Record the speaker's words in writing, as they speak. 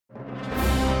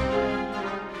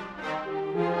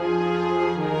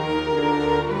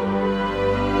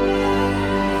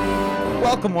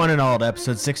Welcome one and all to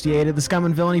episode 68 of the Scum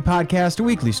and Villainy Podcast, a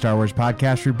weekly Star Wars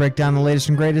podcast where we break down the latest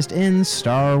and greatest in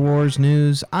Star Wars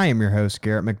news. I am your host,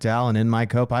 Garrett McDowell, and in my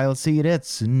co-pilot seat,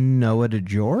 it's Noah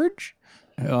DeGeorge.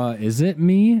 Is it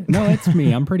me? No, it's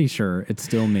me. I'm pretty sure it's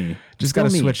still me. Just got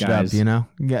to switch it up, you know?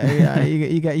 You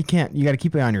got to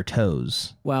keep it on your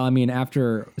toes. Well, I mean,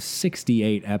 after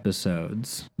 68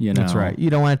 episodes, you know. That's right.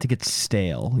 You don't want it to get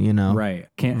stale, you know? Right.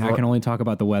 I can only talk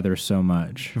about the weather so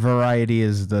much. Variety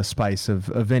is the spice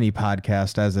of any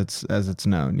podcast as it's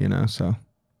known, you know, so.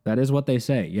 That is what they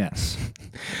say, yes.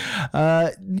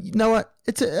 You know what?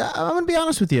 I'm gonna be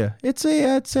honest with you. It's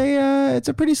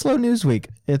a pretty slow news week.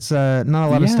 It's not a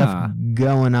lot of stuff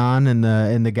going on in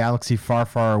the galaxy far,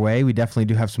 far away. We definitely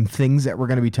do have some things that we're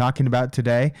going to be talking about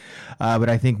today, but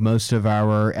I think most of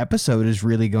our episode is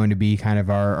really going to be kind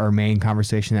of our main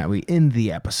conversation that we end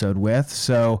the episode with.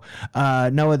 So,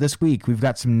 Noah, this week we've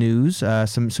got some news,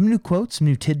 some new quotes, some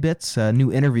new tidbits, a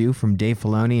new interview from Dave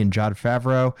Filoni and Jon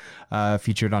Favreau,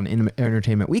 featured on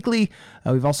Entertainment Weekly.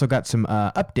 We've also got some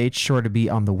updates sure to be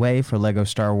on the way for Lego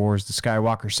Star Wars The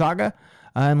Skywalker Saga.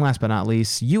 And last but not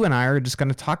least, you and I are just going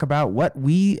to talk about what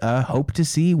we hope to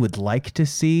see, would like to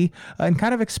see, and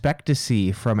kind of expect to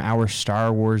see from our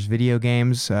Star Wars video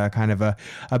games. Kind of a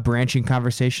branching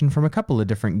conversation from a couple of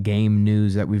different game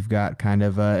news that we've got kind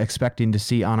of expecting to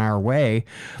see on our way.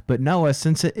 But Noah,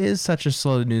 since it is such a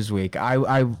slow news week,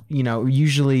 I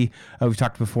usually, we've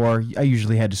talked before, I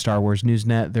usually head to Star Wars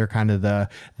Newsnet. They're kind of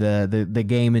the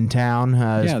game in town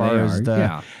as far as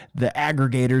the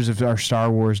aggregators of our Star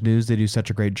Wars news. They do such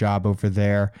a great job over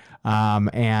there.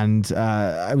 And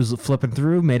I was flipping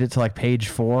through, made it to like page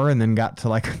 4, and then got to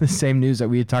like the same news that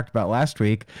we had talked about last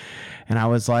week. And I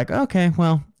was like, okay,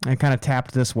 well, I kind of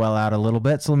tapped this well out a little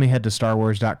bit. So let me head to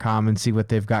starwars.com and see what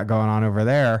they've got going on over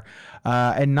there.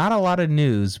 And not a lot of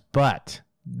news, but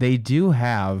they do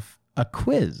have a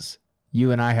quiz.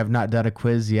 You and I have not done a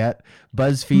quiz yet.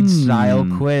 BuzzFeed style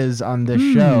quiz on this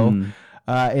show.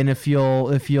 And if you'll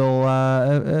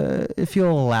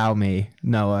allow me,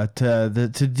 Noah, to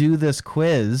do this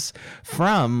quiz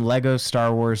from Lego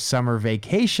Star Wars Summer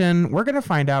Vacation, we're gonna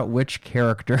find out which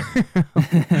character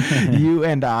you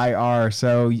and I are.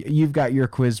 So you've got your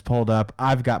quiz pulled up,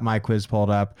 I've got my quiz pulled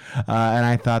up, and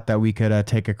I thought that we could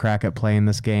take a crack at playing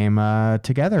this game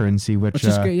together and see which. Which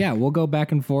is great. Yeah, we'll go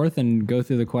back and forth and go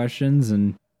through the questions,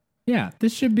 and yeah,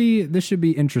 this should be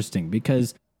interesting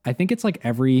because I think it's like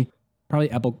every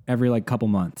like couple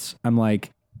months, I'm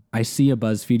like, I see a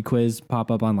BuzzFeed quiz pop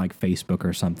up on like Facebook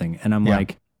or something. And I'm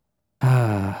like,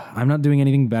 I'm not doing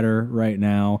anything better right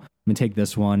now. I'm gonna take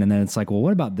this one. And then it's like, well,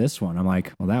 what about this one? I'm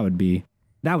like, well, that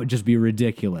would just be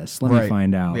ridiculous. Let me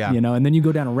find out, you know? And then you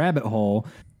go down a rabbit hole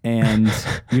and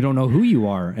you don't know who you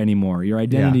are anymore. Your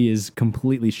identity is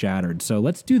completely shattered. So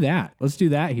let's do that. Let's do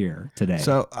that here today.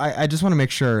 So I just want to make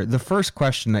sure the first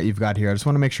question that you've got here, I just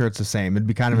want to make sure it's the same. It'd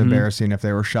be kind of embarrassing if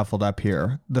they were shuffled up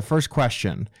here. The first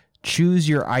question, choose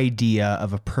your idea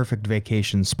of a perfect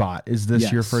vacation spot. Is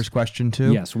this your first question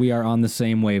too? Yes, we are on the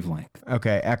same wavelength.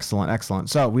 Okay, excellent.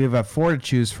 So we have 4 to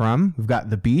choose from. We've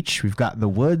got the beach, we've got the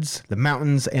woods, the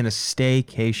mountains, and a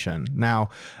staycation. Now,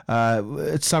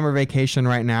 it's summer vacation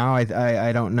right now.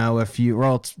 I don't know if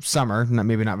it's summer,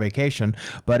 maybe not vacation,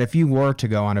 but if you were to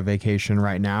go on a vacation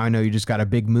right now, I know you just got a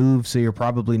big move, so you're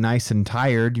probably nice and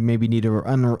tired. You maybe need to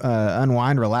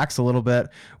unwind, relax a little bit.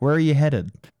 Where are you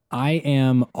headed? I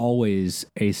am always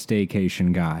a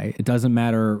staycation guy. It doesn't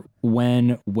matter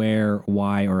when, where,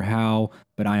 why, or how,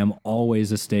 but I am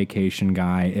always a staycation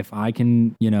guy. If I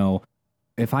can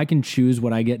choose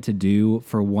what I get to do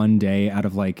for one day out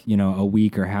of like, a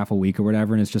week or half a week or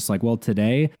whatever, and it's just like, well,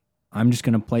 today I'm just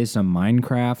going to play some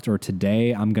Minecraft, or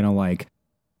today I'm going to like,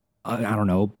 I don't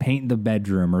know, paint the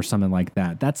bedroom or something like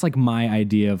that. That's like my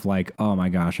idea of like, oh my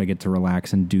gosh, I get to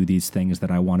relax and do these things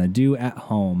that I want to do at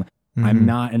home. I'm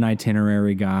not an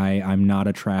itinerary guy. I'm not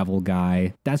a travel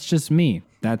guy. That's just me.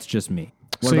 What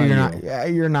so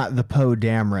you're not the Poe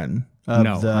Dameron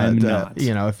of I'm not.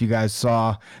 If you guys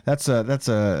saw, that's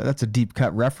a deep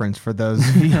cut reference for those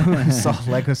of you who saw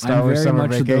Lego Star Wars Summer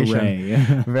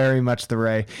Vacation. Very much the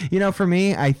Rey. For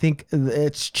me, I think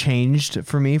it's changed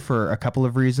for me for a couple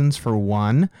of reasons. For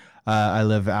one, I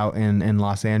live out in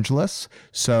Los Angeles,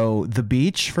 so the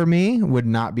beach for me would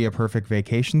not be a perfect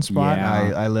vacation spot.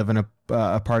 I live in a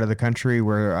part of the country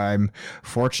where I'm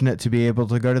fortunate to be able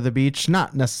to go to the beach,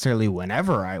 not necessarily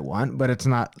whenever I want, but it's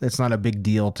not a big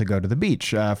deal to go to the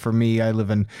beach. For me, I live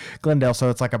in Glendale, so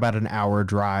it's like about an hour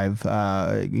drive,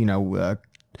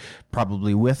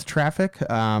 probably with traffic.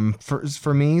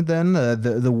 For me, then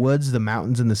the woods, the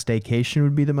mountains, and the staycation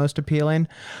would be the most appealing.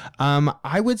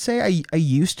 I would say I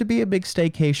used to be a big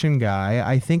staycation guy.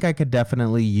 I think I could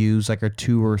definitely use like a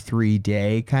 2 or 3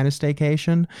 day kind of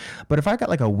staycation. But if I got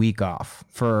like a week off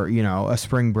for, a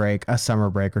spring break, a summer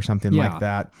break, or something like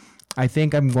that, I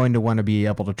think I'm going to want to be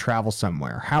able to travel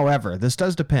somewhere. However, this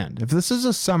does depend. If this is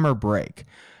a summer break,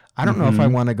 I don't know if I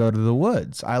want to go to the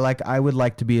woods. I would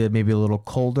like to be maybe a little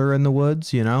colder in the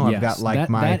woods. I've got like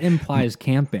that implies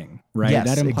camping, right? Yes,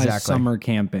 that implies exactly. summer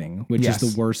camping, which is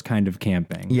the worst kind of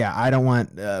camping. Yeah, I don't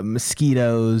want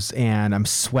mosquitoes and I'm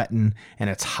sweating and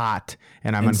it's hot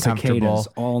and I'm uncomfortable cicadas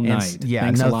all night.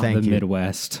 Thanks a no lot, thank the you.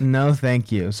 Midwest. No,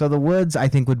 thank you. So the woods I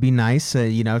think would be nice,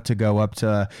 to go up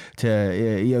to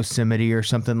Yosemite or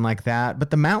something like that.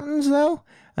 But the mountains though,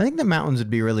 I think the mountains would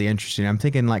be really interesting. I'm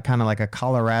thinking like kind of like a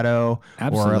Colorado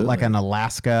or like an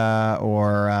Alaska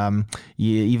or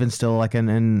even still like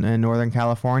in Northern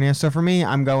California. So for me,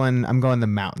 I'm going the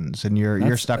mountains, and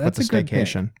you're stuck with the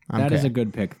staycation. That is a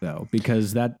good pick though,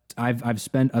 because I've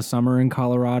spent a summer in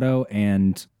Colorado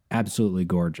and absolutely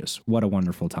gorgeous. What a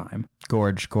wonderful time.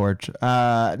 Gorge.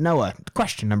 Noah,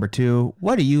 question number 2.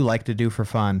 What do you like to do for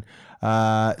fun?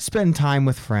 Spend time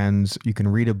with friends. You can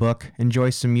read a book,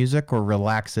 enjoy some music, or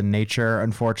relax in nature.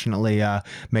 Unfortunately,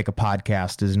 make a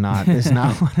podcast is not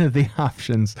one of the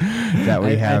options that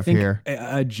we have I think here.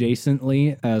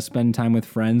 Adjacently, spend time with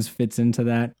friends fits into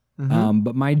that.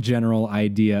 But my general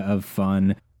idea of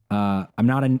fun, I'm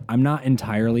not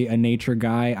entirely a nature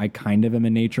guy. I kind of am a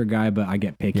nature guy, but I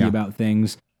get picky about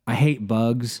things. I hate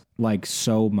bugs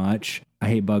so much.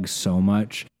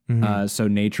 So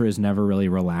nature is never really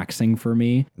relaxing for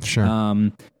me.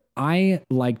 Sure. I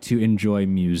like to enjoy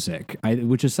music,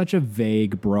 which is such a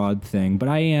vague, broad thing, but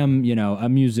I am, a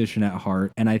musician at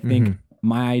heart. And I think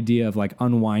my idea of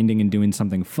unwinding and doing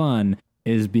something fun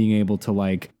is being able to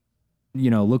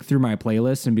look through my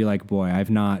playlist and be like, boy, I've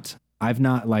not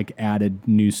added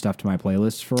new stuff to my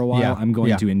playlist for a while. Yeah. I'm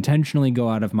going to intentionally go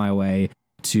out of my way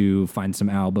to find some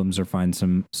albums or find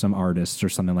some artists or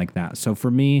something like that. So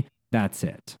for me, that's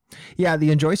it. Yeah,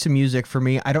 the enjoy some music for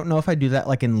me. I don't know if I do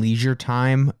that in leisure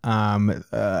time.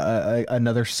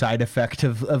 Another side effect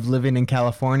of living in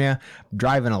California,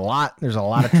 driving a lot. There's a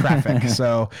lot of traffic.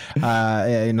 So in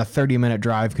a 30-minute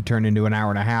drive could turn into an hour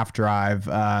and a half drive.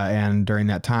 And during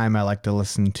that time, I like to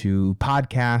listen to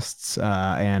podcasts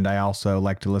and I also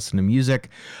like to listen to music.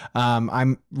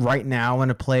 I'm right now in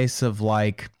a place of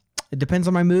it depends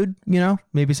on my mood,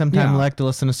 maybe sometime I like to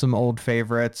listen to some old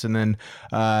favorites, and then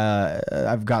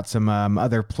I've got some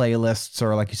other playlists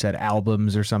or, like you said,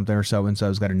 albums or something, or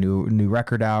so-and-so's got a new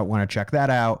record out, want to check that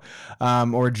out,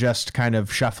 or just kind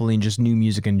of shuffling just new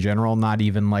music in general, not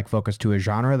even focused to a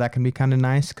genre. That can be kind of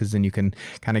nice because then you can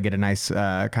kind of get a nice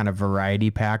kind of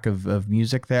variety pack of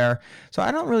music there. So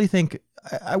I don't really think,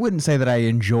 I wouldn't say that I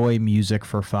enjoy music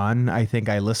for fun. I think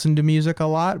I listen to music a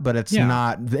lot, but it's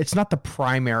not the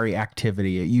primary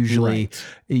activity. It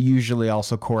usually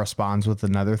also corresponds with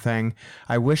another thing.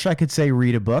 I wish I could say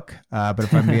read a book, but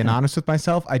if I'm being honest with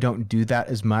myself, I don't do that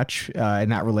as much.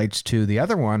 And that relates to the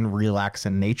other one, relax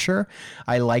in nature.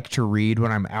 I like to read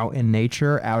when I'm out in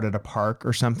nature, out at a park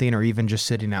or something, or even just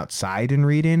sitting outside and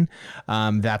reading.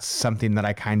 That's something that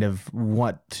I kind of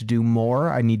want to do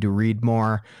more. I need to read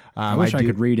more. I wish I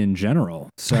could read in general.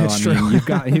 So you've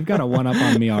got a one up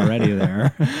on me already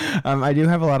there. I do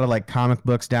have a lot of comic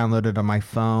books downloaded on my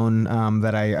phone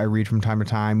that I read from time to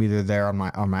time, either there on my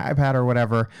iPad or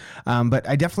whatever. But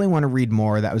I definitely want to read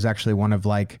more. That was actually one of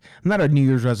I'm not a New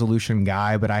Year's resolution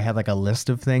guy, but I had a list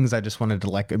of things I just wanted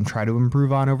to try to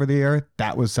improve on over the year.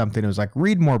 That was something. It was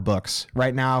read more books.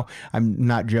 Right now, I'm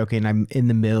not joking. I'm in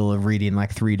the middle of reading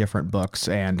 3 different books,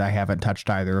 and I haven't touched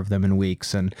either of them in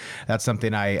weeks. And that's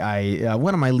something I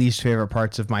one of my least favorite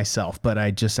parts of myself, but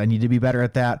I need to be better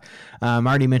at that. I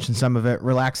already mentioned some of it.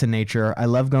 Relax in nature. I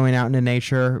love going out into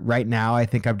nature. Right now, I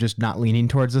think I'm just not leaning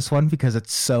towards this one because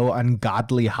it's so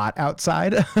ungodly hot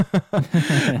outside.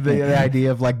 The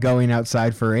idea of going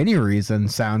outside for any reason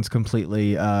sounds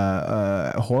completely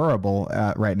horrible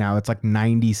right now. It's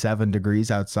 97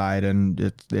 degrees outside and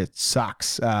it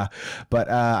sucks. But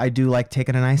I do like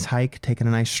taking a nice hike, taking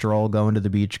a nice stroll, going to the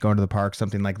beach, going to the park,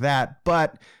 something like that.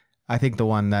 But I think the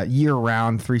one that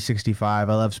year-round 365,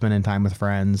 I love spending time with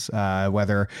friends,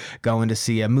 whether going to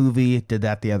see a movie, did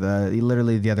that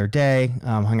literally the other day,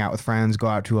 hung out with friends, go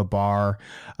out to a bar,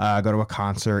 go to a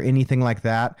concert, anything like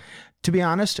that. To be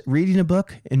honest, reading a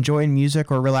book, enjoying music,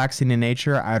 or relaxing in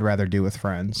nature, I'd rather do with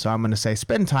friends. So I'm going to say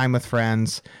spend time with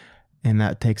friends, And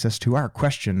that takes us to our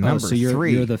question number so you're,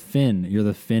 3. You're the Finn. You're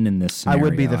the Finn in this scenario. I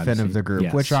would be the obviously. Finn of the group,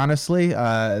 Yes. which honestly,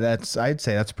 I'd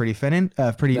say that's pretty fitting.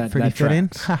 Pretty That fitting.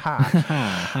 tracks.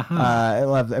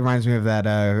 It reminds me of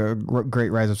that great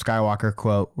Rise of Skywalker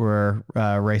quote where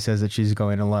Rey says that she's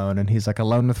going alone, and he's like,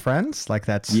 alone with friends. Like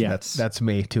that's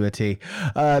me to a T.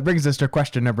 Brings us to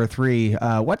question number 3.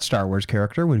 What Star Wars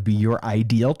character would be your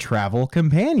ideal travel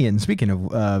companion? Speaking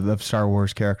of Star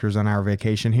Wars characters on our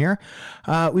vacation here,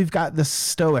 we've got the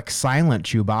stoic, silent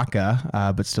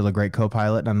Chewbacca, but still a great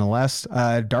co-pilot nonetheless.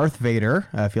 Darth Vader,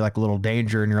 if you like a little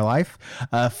danger in your life.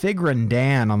 Figrin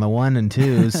Dan on the 1 and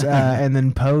 2s, and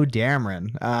then Poe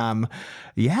Dameron.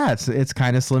 It's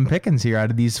kind of slim pickings here.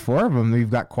 Out of these 4 of them, we've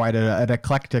got quite an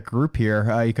eclectic group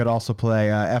here. You could also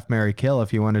play F, Marry, Kill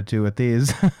if you wanted to with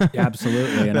these.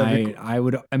 Absolutely, and I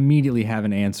would immediately have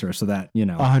an answer so that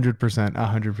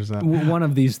 100%. One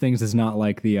of these things is not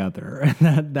like the other.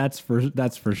 That's for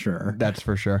sure. That's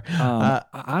for sure.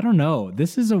 I don't know.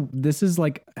 This is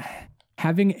like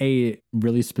having a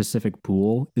really specific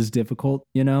pool is difficult,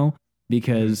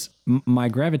 because my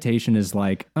gravitation is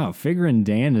like, Figrin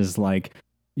Dan is like,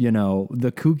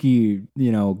 the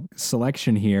kooky,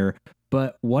 selection here.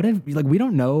 But what if we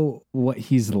don't know what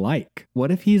he's like?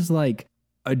 What if he's like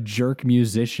a jerk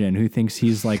musician who thinks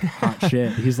he's like hot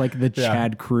shit? He's like the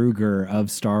Chad Kroeger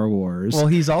of Star Wars. Well,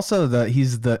 he's also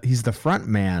the front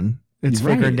man. It's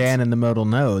Figrin Dan and the modal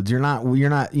nodes. You're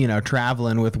not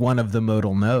traveling with one of the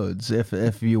modal nodes.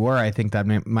 If you were, I think that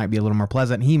might be a little more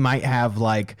pleasant. He might have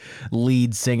like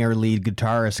lead singer, lead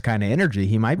guitarist kind of energy.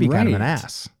 He might be kind of an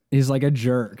ass. He's like a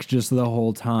jerk just the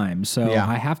whole time. So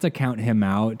I have to count him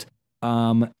out.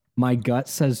 My gut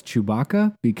says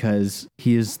Chewbacca because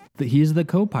he's the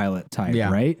co-pilot type,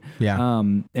 right? Yeah.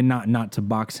 And not to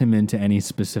box him into any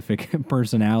specific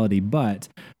personality, but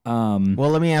well,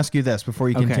 let me ask you this before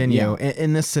you continue.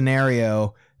 In this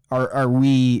scenario, are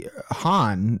we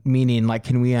Han? Meaning, like,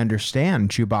 can we understand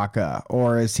Chewbacca,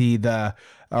 or is he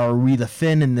are we the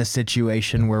Finn in this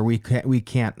situation where we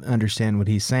can't understand what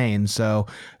he's saying? So,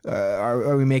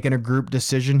 are we making a group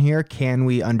decision here? Can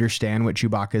we understand what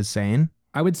Chewbacca is saying?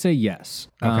 I would say yes,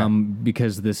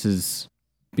 because this is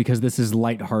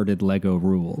lighthearted Lego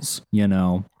rules,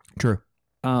 True.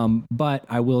 But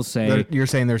I will say you're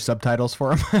saying there's subtitles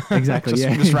for him. Exactly.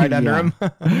 just right under him.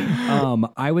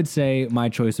 I would say my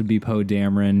choice would be Poe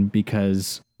Dameron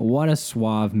because what a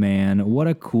suave man, what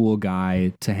a cool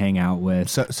guy to hang out with.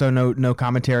 So no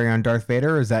commentary on Darth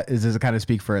Vader. Does it kind of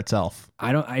speak for itself?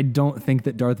 I don't think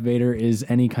that Darth Vader is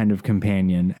any kind of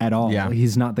companion at all. Yeah.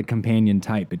 He's not the companion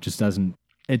type. It just doesn't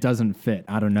fit.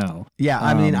 I don't know. Yeah,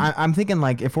 I mean, I'm thinking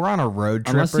like if we're on a road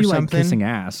trip unless or you something. Like kissing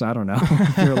ass, I don't know.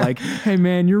 You're like, hey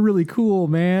man, you're really cool,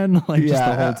 man. Like just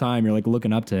the whole time you're like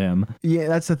looking up to him. Yeah,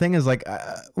 that's the thing is like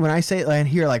when I say like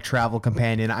here like travel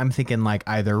companion, I'm thinking like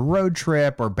either road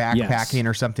trip or backpacking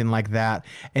or something like that.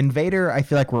 And Vader, I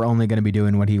feel like we're only going to be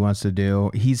doing what he wants to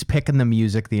do. He's picking the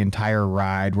music the entire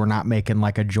ride. We're not making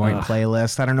like a joint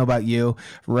playlist. I don't know about you.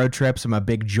 Road trips, I'm a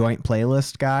big joint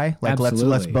playlist guy. Like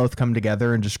let's both come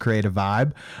together and just create a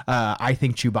vibe. I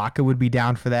think Chewbacca would be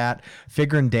down for that.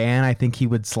 Figrin Dan, I think he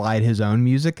would slide his own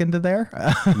music into there.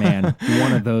 Man,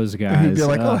 one of those guys. He'd be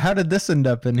like, oh, how did this end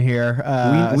up in here?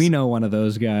 We know one of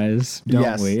those guys,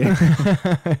 don't we?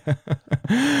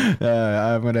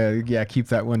 I'm gonna keep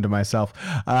that one to myself.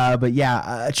 But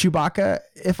Chewbacca,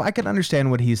 if I could understand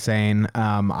what he's saying,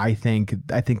 I think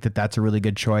that that's a really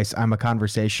good choice. I'm a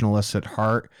conversationalist at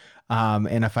heart.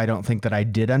 And if I don't think that I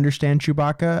did understand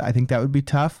Chewbacca, I think that would be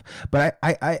tough. But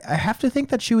I have to think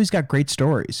that Chewie's got great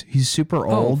stories. He's super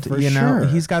old, for sure.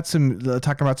 He's got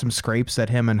talking about some scrapes that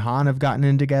him and Han have gotten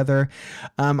in together.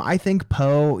 I think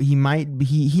Poe, he might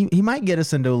get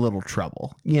us into a little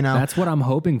trouble. That's what I'm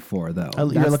hoping for, though.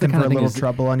 You're looking for a little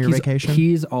trouble on your vacation.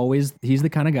 He's the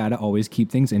kind of guy to always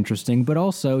keep things interesting, but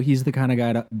also he's the kind of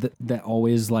guy that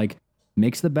always like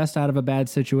makes the best out of a bad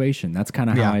situation. That's kind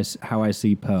of how I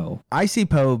see Poe. I see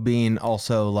Poe being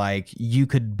also like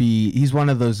he's one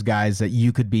of those guys that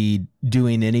you could be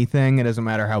doing anything. It doesn't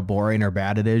matter how boring or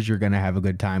bad it is. You're going to have a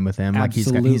good time with him.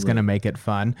 Absolutely. Like he's going to make it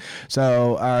fun.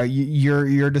 So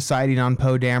you're deciding on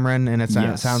Poe Dameron, and it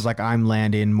sounds like I'm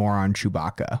landing more on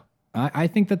Chewbacca. I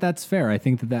think that's fair. I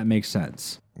think that makes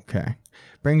sense. Okay.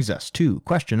 Brings us to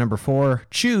question number 4.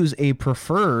 Choose a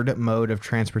preferred mode of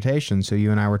transportation. So you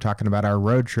and I were talking about our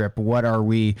road trip. What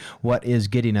is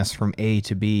getting us from A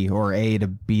to B, or A to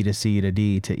B to C to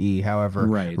D to E, however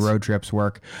road trips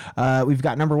work. We've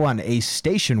got number 1, a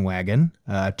station wagon,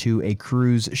 2, a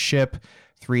cruise ship,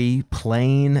 3,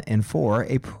 plane, and 4,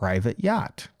 a private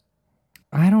yacht.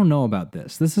 I don't know about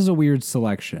this. This is a weird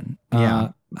selection.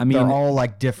 I mean, they're all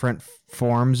like different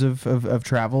forms of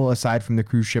travel aside from the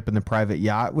cruise ship and the private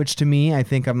yacht, which to me, I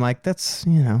think I'm like, that's,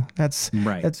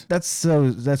 right. that's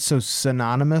so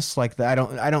synonymous. Like I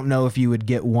don't know if you would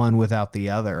get one without the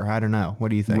other. I don't know. What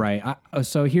do you think? Right.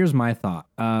 So here's my thought.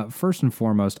 First and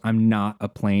foremost, I'm not a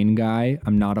plane guy.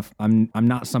 I'm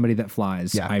not somebody that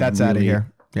flies. Yeah, that's out of here.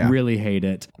 Yeah. Really hate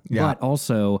it. Yeah. But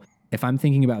also, if I'm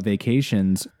thinking about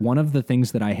vacations, one of the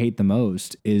things that I hate the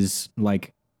most is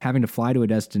like having to fly to a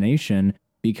destination,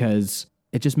 because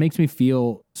it just makes me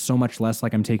feel so much less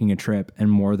like I'm taking a trip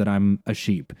and more that I'm a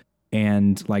sheep.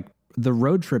 And like the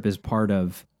road trip is like part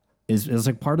of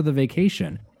the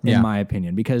vacation, in my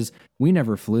opinion, because we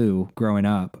never flew growing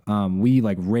up. We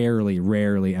like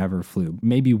rarely ever flew,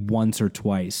 maybe once or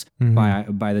twice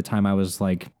by the time I was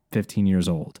like 15 years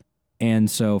old.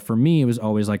 And so for me, it was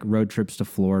always like road trips to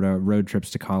Florida, road trips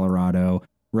to Colorado,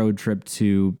 road trip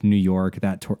to New York,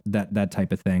 that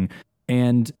type of thing.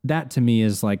 And that to me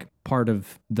is like part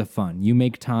of the fun. You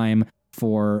make time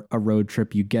for a road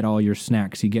trip. You get all your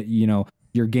snacks. You get,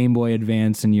 your Game Boy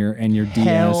Advance and your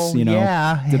DS,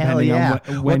 depending on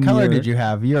what color did you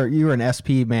have? You were an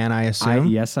SP man, I assume.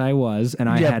 Yes, I was, and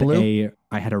I had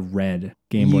a red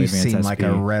Game Boy Advance. You seem SP. like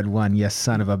a red one, you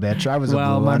son of a bitch. I was a blue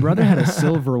one. My brother had a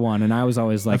silver one, and I was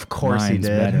always like, of course he did.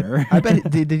 Better. I bet.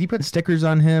 Did he put stickers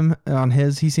on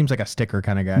his? He seems like a sticker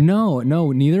kind of guy. No,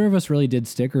 neither of us really did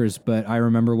stickers. But I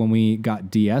remember when we got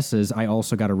DSs, I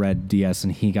also got a red DS,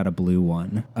 and he got a blue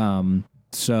one.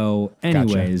 So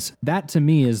anyways, that to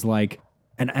me is like,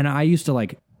 and I used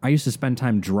to spend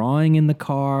time drawing in the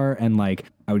car, and like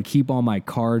I would keep all my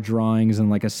car drawings in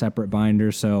like a separate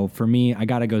binder. So for me, I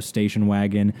got to go station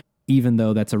wagon, even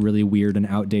though that's a really weird and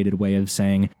outdated way of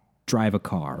saying drive a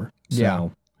car.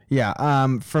 So.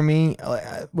 Yeah. For me,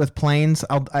 with planes,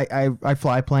 I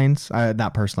fly planes.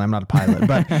 Not personally, I'm not a pilot,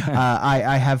 but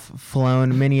I have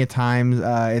flown many a times.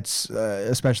 It's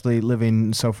especially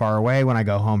living so far away. When I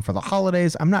go home for the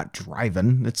holidays, I'm not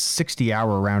driving. It's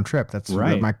 60-hour round trip. That's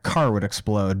right. My car would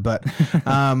explode. But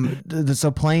so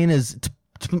plane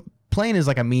is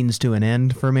like a means to an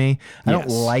end for me. I don't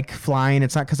like flying.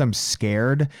 It's not because I'm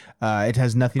scared. It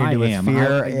has nothing to do with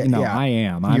fear. I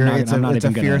am. It's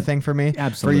a fear thing for me.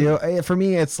 Absolutely. For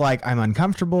me, it's like I'm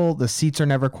uncomfortable. The seats are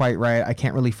never quite right. I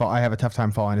can't really fall. I have a tough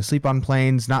time falling asleep on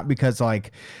planes. Not because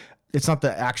like it's not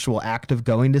the actual act of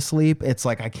going to sleep. It's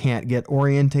like I can't get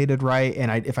orientated right.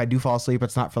 And if I do fall asleep,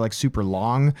 it's not for like super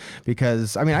long,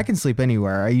 because I mean, I can sleep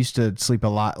anywhere. I used to sleep a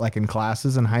lot, like in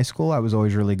classes in high school. I was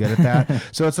always really good at that.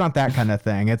 So it's not that kind of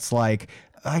thing. It's like,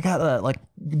 I gotta like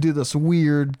do this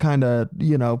weird kind of,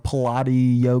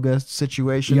 Pilates yoga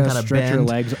situation. You gotta stretch your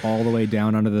legs all the way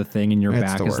down under the thing, and your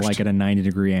back is like at a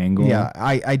 90-degree angle. Yeah.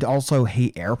 I also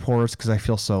hate airports because I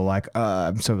feel so like,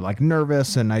 I'm so like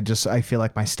nervous, and I feel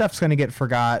like my stuff's going to get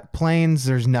forgot. Planes,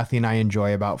 there's nothing I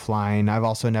enjoy about flying. I've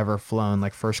also never flown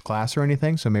like first class or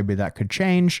anything, so maybe that could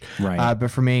change. Right. But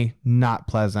for me, not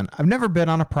pleasant. I've never been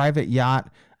on a private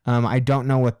yacht. I don't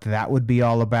know what that would be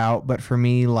all about, but for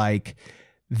me, like,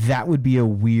 that would be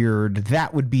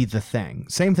the thing.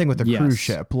 Same thing with the cruise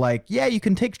ship. Like, yeah, you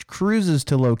can take cruises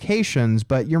to locations,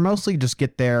 but you're mostly just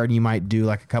get there and you might do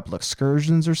like a couple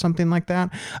excursions or something like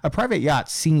that. A private yacht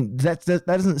that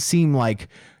doesn't seem like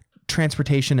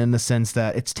transportation in the sense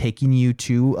that it's taking you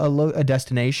to a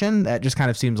destination. That just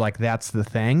kind of seems like that's the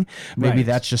thing. Maybe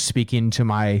that's just speaking to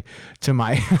my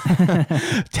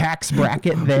tax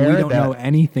bracket there. We don't know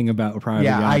anything about private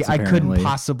yachts. I couldn't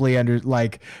possibly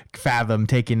fathom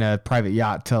taking a private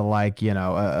yacht to like,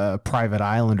 a private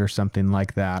island or something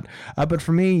like that. But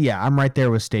for me, I'm right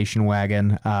there with station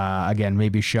wagon. Again,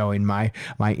 maybe showing my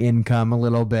income a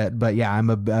little bit, but I'm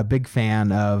a big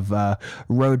fan of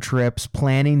road trips,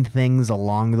 planning things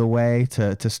along the way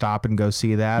to stop and go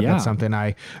see that. That's something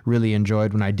I really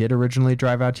enjoyed when I did originally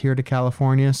drive out here to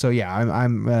California. So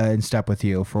I'm in step with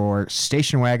you for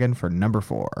station wagon for number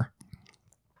 4.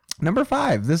 Number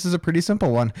 5. This is a pretty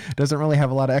simple one. Doesn't really have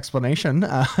a lot of explanation.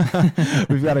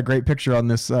 We've got a great picture on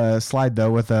this slide, though,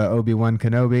 with Obi-Wan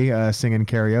Kenobi singing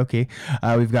karaoke.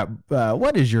 We've got,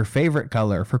 what is your favorite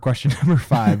color for question number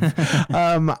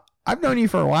 5? I've known you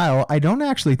for a while. I don't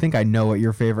actually think I know what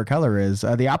your favorite color is.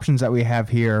 The options that we have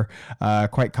here,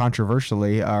 quite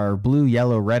controversially, are blue,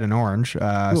 yellow, red, and orange.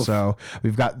 So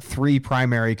we've got 3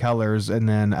 primary colors and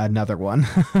then another one.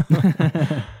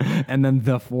 And then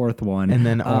the 4th one. And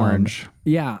then orange.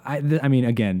 I mean,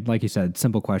 again, like you said,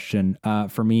 simple question.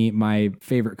 For me, my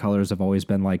favorite colors have always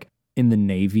been like in the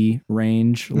navy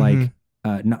range, like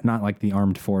not like the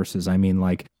armed forces. I mean,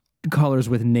 like colors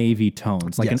with navy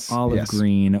tones, like an olive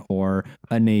green or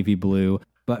a navy blue.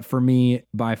 But for me,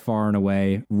 by far and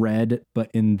away, red,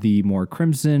 but in the more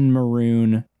crimson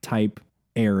maroon type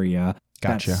area.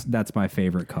 Gotcha. That's my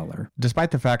favorite color.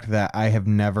 Despite the fact that I have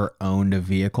never owned a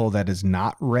vehicle that is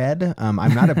not red,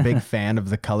 I'm not a big fan of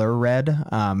the color red.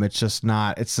 It's just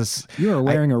not. It's just you are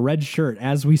wearing a red shirt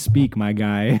as we speak, my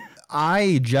guy.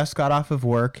 I just got off of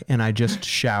work and I just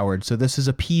showered. So this is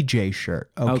a PJ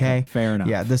shirt. Okay. Fair enough.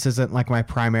 Yeah. This isn't like my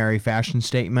primary fashion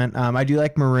statement. I do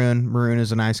like maroon. Maroon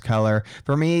is a nice color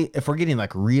for me. If we're getting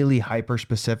like really hyper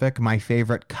specific, my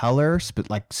favorite color,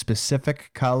 specific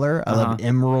color, I love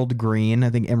emerald green. I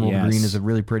think emerald green is a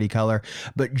really pretty color,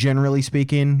 but generally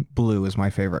speaking, blue is my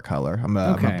favorite color. I'm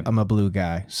a blue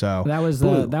guy. So that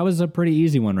was a pretty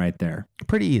easy one right there.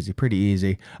 Pretty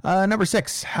easy. Number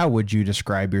 6, how would you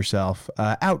describe yourself?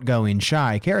 Outgoing,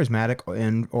 shy, charismatic,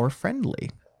 or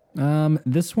friendly?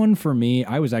 This one for me,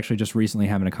 I was actually just recently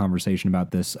having a conversation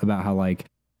about this, about how like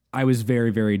I was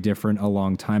very, very different a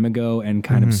long time ago and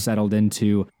kind of settled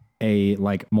into a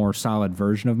like more solid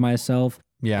version of myself.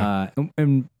 Yeah.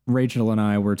 And Rachel and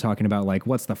I were talking about like,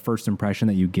 what's the first impression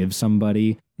that you give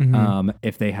somebody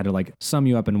if they had to like sum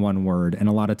you up in one word. And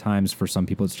a lot of times for some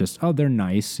people, it's just, oh, they're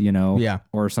nice,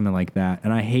 or something like that.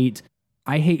 And I hate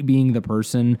being the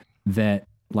person that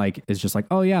like is just like,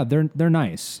 oh yeah, they're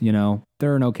nice,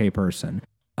 they're an okay person.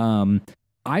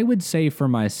 I would say for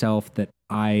myself that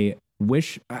I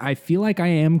feel like I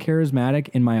am charismatic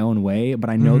in my own way,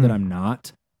 but I know that I'm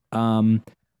not.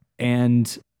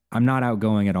 And I'm not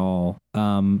outgoing at all.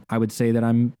 I would say that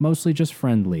I'm mostly just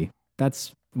friendly.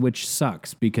 Which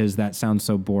sucks because that sounds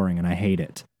so boring and I hate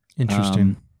it.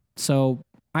 Interesting. So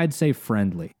I'd say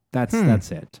friendly. That's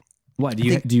it. What do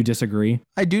you disagree?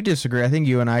 I do disagree. I think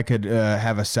you and I could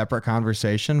have a separate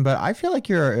conversation, but I feel like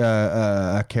you're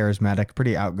a charismatic,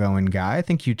 pretty outgoing guy. I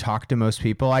think you talk to most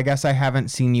people. I guess I haven't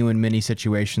seen you in many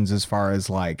situations as far as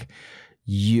like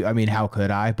you. I mean, how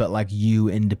could I? But like you,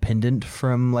 independent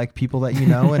from like people that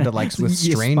and to like with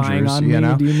strangers. Spying on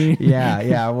me, do you mean?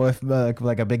 Yeah, with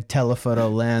like a big telephoto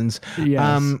lens. Yes.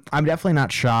 I'm definitely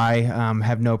not shy.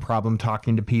 Have no problem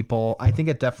talking to people. I think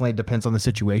it definitely depends on the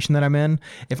situation that I'm in.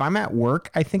 If I'm at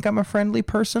work, I think I'm a friendly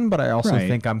person, but I also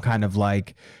think I'm kind of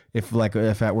like if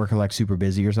at work I'm like super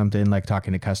busy or something, like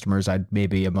talking to customers, I'm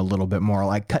a little bit more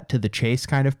like cut to the chase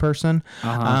kind of person.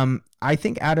 I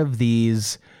think out of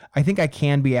these, I think I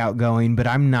can be outgoing, but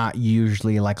I'm not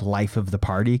usually like life of the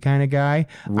party kind of guy.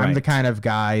 Right. I'm the kind of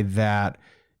guy that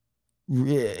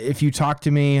if you talk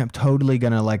to me, I'm totally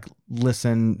going to like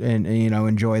listen and,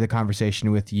 enjoy the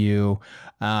conversation with you.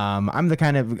 I'm the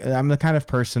kind of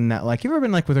person that like, you ever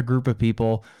been like with a group of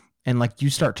people and like you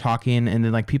start talking and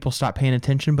then like people stop paying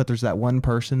attention, but there's that one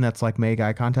person that's like made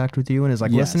eye contact with you and is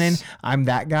like listening. I'm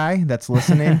that guy that's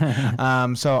listening.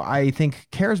 So I think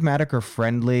charismatic or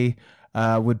friendly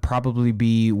would probably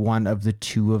be one of the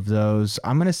two of those.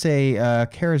 I'm going to say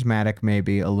charismatic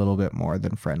maybe a little bit more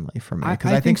than friendly for me,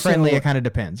 because I think friendly, it kind of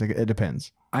depends. It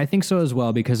depends. I think so as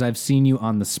well, because I've seen you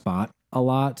on the spot a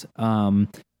lot.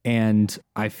 And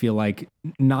I feel like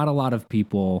not a lot of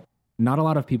people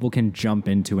can jump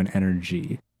into an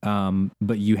energy.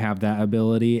 But you have that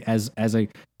ability as a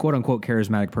quote unquote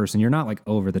charismatic person. You're not like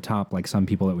over the top like some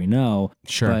people that we know,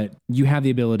 sure, but you have the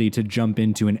ability to jump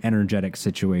into an energetic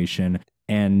situation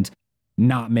and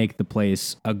not make the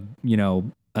place a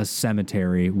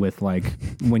cemetery with like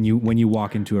when you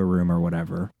walk into a room or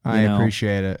whatever. I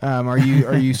appreciate it. Are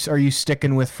you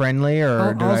sticking with friendly,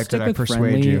 or did I persuade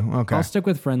friendly. You? Okay, I'll stick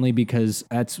with friendly because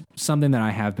that's something that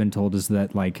I have been told is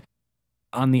that like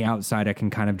on the outside, I can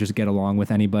kind of just get along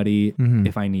with anybody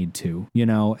if I need to,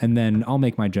 and then I'll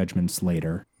make my judgments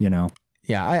later,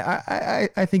 Yeah,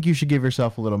 I think you should give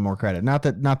yourself a little more credit. Not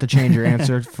to change your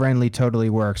answer. Friendly totally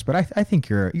works, but I think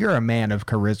you're a man of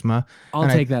charisma. I'll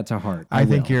take that to heart. I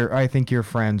think your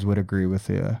friends would agree with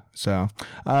you. So,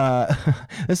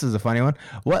 this is a funny one.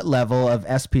 What level of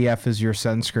SPF is your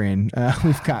sunscreen?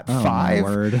 We've got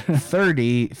 5,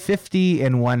 30, 50,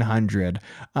 and 100.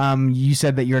 You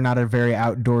said that you're not a very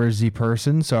outdoorsy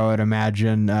person, so I would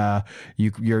imagine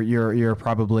you're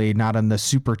probably not on the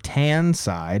super tan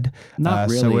side. Not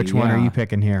really. So which one are you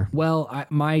picking here? Well,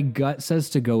 my gut says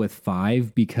to go with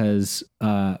 5 because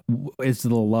it's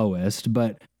the lowest,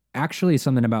 but actually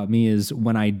something about me is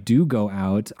when I do go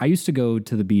out, I used to go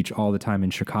to the beach all the time in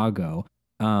Chicago.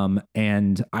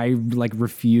 And I like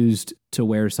refused to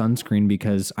wear sunscreen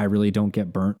because I really don't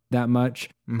get burnt that much.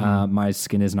 My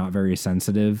skin is not very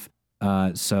sensitive.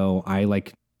 So I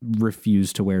like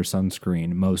refuse to wear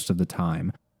sunscreen most of the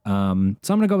time. So I'm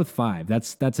gonna go with 5.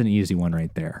 That's an easy one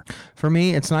right there. For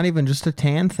me, it's not even just a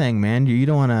tan thing, man. You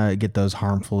don't want to get those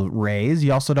harmful rays.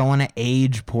 You also don't want to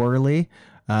age poorly.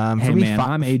 Hey, for me, man,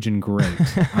 I'm aging great.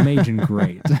 I'm aging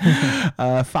great.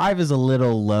 5 is a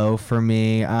little low for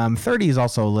me. 30 is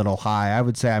also a little high. I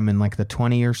would say I'm in like the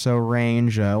 20 or so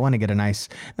range. I want to get a nice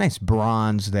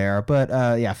bronze there. But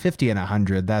yeah, 50 and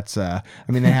 100. That's I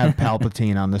mean, they have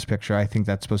Palpatine on this picture. I think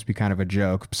that's supposed to be kind of a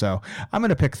joke. So I'm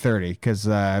gonna pick 30 because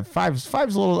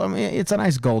 5's a little. I mean, it's a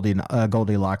nice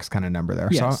Goldilocks kind of number there.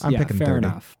 Yes, so I'm picking 30.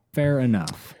 Fair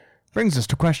enough. Brings us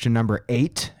to question number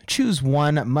 8. Choose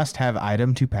one must-have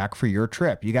item to pack for your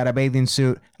trip. You got a bathing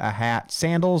suit, a hat,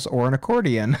 sandals, or an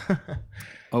accordion.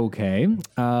 Okay.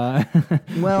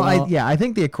 Well, I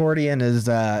think the accordion is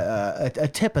a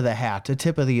tip of the hat, a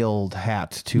tip of the old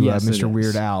hat to Yes, Mr.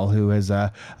 Weird Al, who is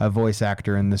a voice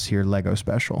actor in this here Lego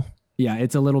special. Yeah,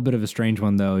 it's a little bit of a strange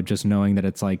one though, just knowing that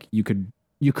it's like you could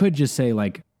just say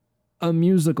like a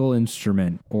musical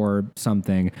instrument or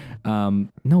something.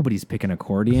 Nobody's picking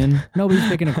accordion. Nobody's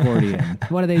picking accordion.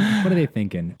 What are they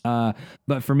thinking?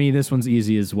 But for me, this one's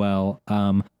easy as well.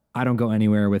 I don't go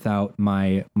anywhere without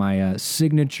my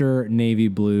signature navy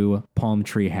blue palm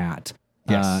tree hat.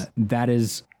 Yes. That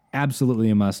is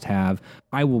absolutely a must have.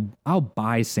 I'll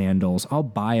buy sandals. I'll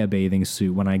buy a bathing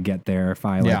suit when I get there if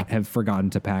I have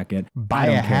forgotten to pack it. Buy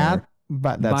a hat?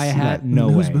 But buy a hat? No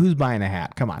way. Who's buying a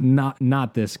hat? Come on.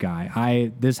 Not this guy.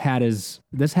 This hat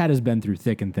has been through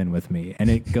thick and thin with me, and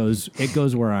it goes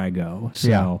where I go.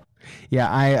 So yeah.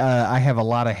 I have a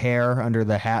lot of hair under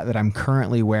the hat that I'm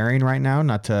currently wearing right now.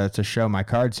 Not to show my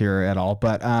cards here at all,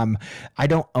 but I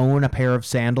don't own a pair of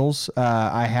sandals.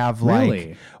 I have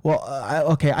really.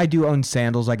 I do own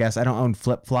sandals. I guess I don't own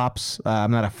flip flops.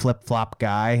 I'm not a flip flop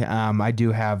guy. I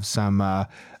do have some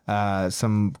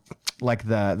like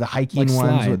the hiking like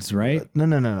ones slides, right? No,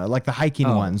 like the hiking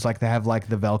ones, like they have like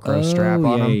the Velcro strap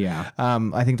on them. Yeah.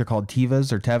 I think they're called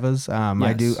Tevas or Tevas.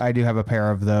 Yes. I do have a pair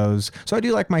of those. So I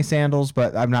do like my sandals,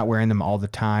 but I'm not wearing them all the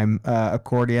time.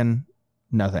 Accordion,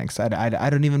 no thanks. I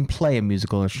don't even play a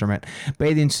musical instrument.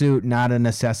 Bathing suit, not a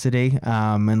necessity,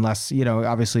 unless,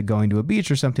 obviously going to a beach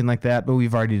or something like that. But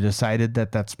we've already decided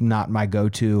that that's not my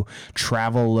go-to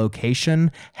travel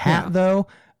location. Hat, though.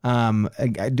 Do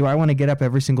I want to get up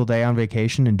every single day on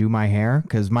vacation and do my hair?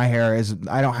 Because my hair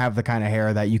I don't have the kind of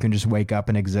hair that you can just wake up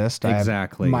and exist.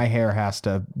 Exactly. My hair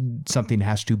something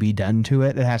has to be done to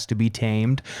it. It has to be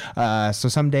tamed. So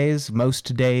some days,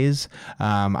 most days,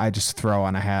 I just throw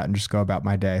on a hat and just go about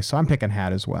my day. So I'm picking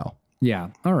hat as well. Yeah.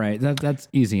 All right. That's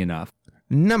easy enough.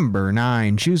 Number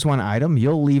 9, choose one item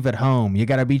you'll leave at home. You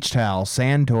got a beach towel,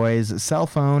 sand toys, cell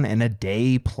phone, and a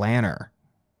day planner.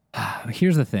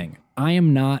 Here's the thing. I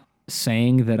am not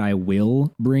saying that I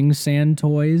will bring sand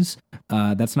toys.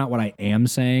 That's not what I am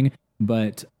saying,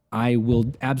 but I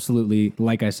will absolutely,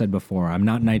 like I said before, I'm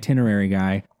not an itinerary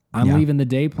guy. I'm leaving the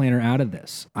day planner out of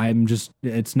this.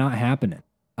 It's not happening.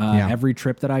 Every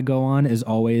trip that I go on is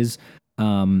always,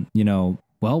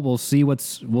 we'll see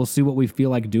what we feel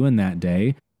like doing that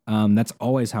day. That's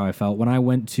always how I felt when I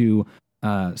went to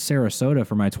Sarasota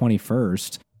for my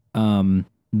 21st.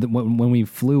 When we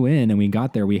flew in and we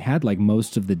got there, we had like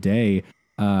most of the day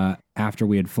after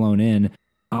we had flown in.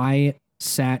 I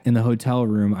sat in the hotel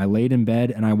room, I laid in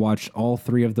bed, and I watched all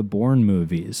 3 of the Bourne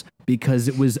movies because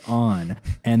it was on,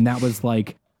 and that was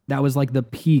like the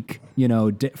peak,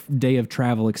 day of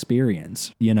travel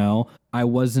experience. I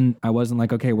wasn't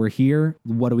like, okay, we're here.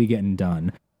 What are we getting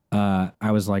done?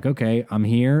 I was like, okay, I'm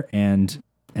here, and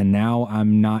now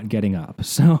I'm not getting up.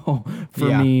 So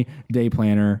for me, day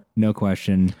planner, no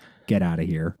question, get out of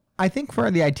here. I think for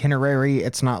the itinerary,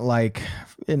 it's not like,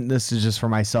 and this is just for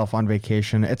myself on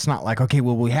vacation, it's not like, okay,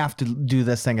 well, we have to do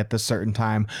this thing at this certain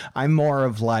time. I'm more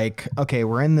of like, okay,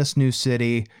 we're in this new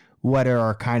city. What are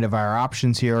our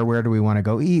options here? Where do we want to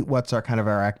go eat? What's our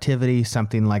activity?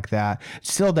 Something like that.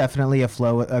 Still definitely a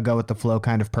go with the flow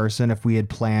kind of person. If we had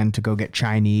planned to go get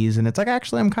Chinese and it's like,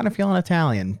 actually, I'm kind of feeling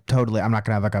Italian. Totally. I'm not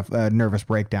going to have like a nervous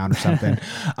breakdown or something.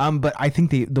 But I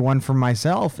think the one for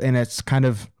myself, and it's kind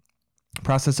of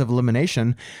process of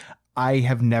elimination, I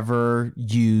have never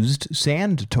used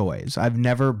sand toys. I've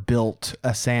never built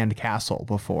a sand castle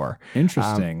before.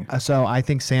 Interesting. So I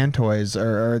think sand toys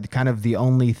are kind of the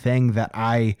only thing that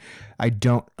I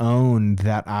don't own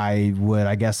that I would,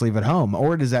 I guess, leave at home.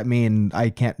 Or does that mean I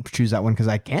can't choose that one because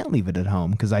I can't leave it at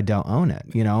home because I don't own it?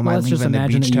 Am I leaving the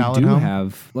beach towel at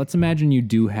home? Let's imagine you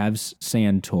do have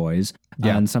sand toys.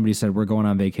 And somebody said, we're going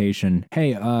on vacation.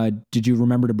 Hey, did you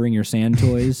remember to bring your sand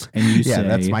toys? And you say,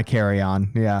 that's my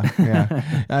carry-on.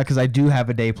 Yeah. Because I do have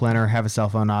a day planner, have a cell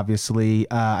phone, obviously.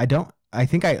 I don't I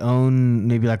think I own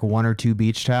maybe like one or two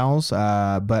beach towels.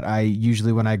 But I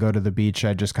usually when I go to the beach,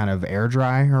 I just kind of air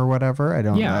dry or whatever.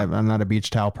 Yeah. I'm not a beach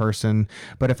towel person.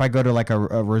 But if I go to like a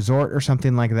resort or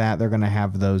something like that, they're gonna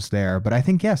have those there. But I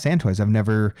think sand toys. I've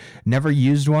never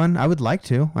used one. I would like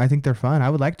to. I think they're fun. I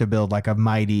would like to build like a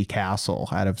mighty castle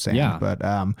out of sand. Yeah. But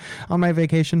on my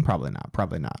vacation, probably not.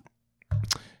 Probably not.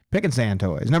 Picking sand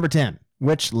toys. Number 10.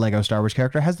 Which Lego Star Wars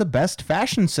character has the best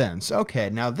fashion sense?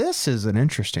 Okay, now this is an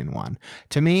interesting one.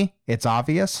 To me, it's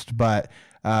obvious, but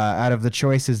out of the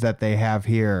choices that they have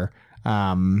here,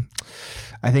 I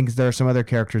think there are some other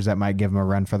characters that might give them a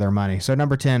run for their money. So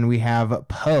number 10, we have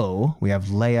Poe, we have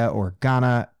Leia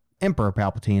Organa, Emperor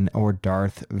Palpatine, or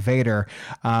Darth Vader.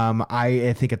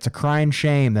 I think it's a crying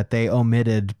shame that they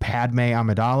omitted Padme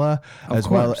Amidala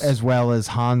as well as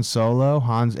Han Solo.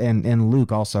 And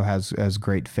Luke also has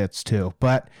great fits too.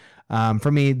 But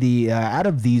for me, the out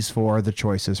of these four, the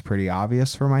choice is pretty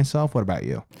obvious for myself. What about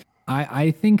you? I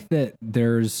think that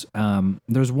there's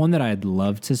one that I'd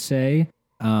love to say,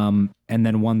 and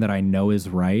then one that I know is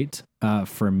right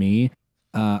for me.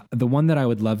 The one that I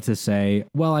would love to say,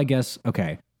 well, I guess,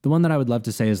 okay. The one that I would love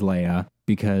to say is Leia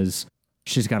because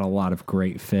she's got a lot of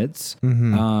great fits.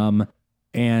 Mm-hmm.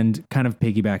 And kind of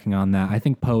piggybacking on that, I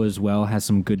think Poe as well has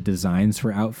some good designs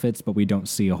for outfits, but we don't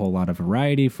see a whole lot of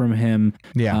variety from him.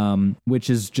 Yeah. Which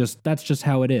is that's just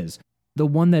how it is. The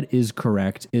one that is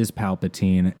correct is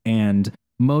Palpatine, and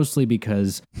mostly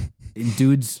because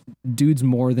dude's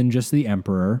more than just the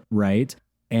Emperor, right?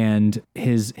 And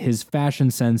his fashion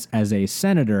sense as a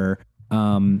senator,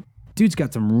 dude's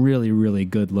got some really, really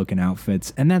good looking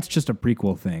outfits, and that's just a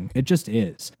prequel thing. It just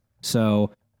is.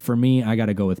 So for me, I got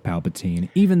to go with Palpatine,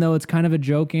 even though it's kind of a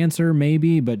joke answer,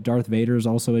 maybe, but Darth Vader is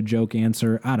also a joke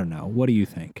answer. I don't know. What do you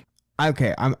think?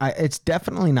 Okay, it's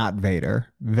definitely not Vader.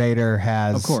 Vader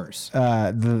has, of course,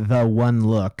 the one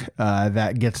look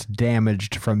that gets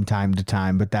damaged from time to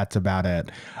time, but that's about it.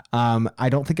 I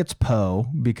don't think it's Poe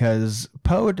because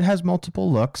Poe has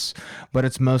multiple looks, but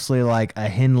it's mostly like a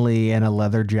Hindley and a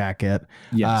leather jacket.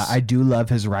 Yes, I do love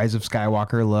his Rise of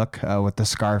Skywalker look with the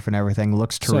scarf and everything.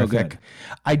 Looks terrific. So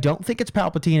I don't think it's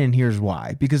Palpatine, and here's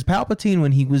why. Because Palpatine,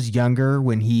 when he was younger,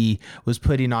 when he was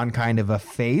putting on kind of a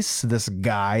face, this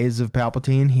guise of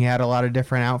Palpatine, he had a lot of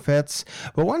different outfits.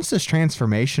 But once this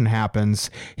transformation happens,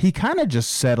 he kind of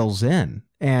just settles in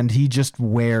and he just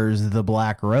wears the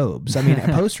black robes. I mean,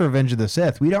 post Revenge of the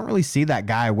Sith, we don't really see that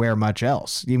guy wear much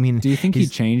else. I mean, do you think he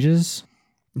changes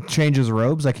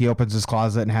robes? Like he opens his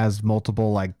closet and has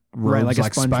multiple like robes, right,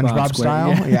 like SpongeBob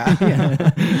style. Yeah.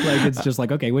 Like it's just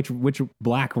like, okay, which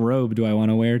black robe do I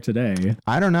want to wear today?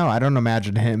 I don't know. I don't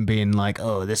imagine him being like,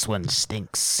 oh, this one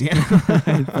stinks.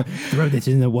 Throw this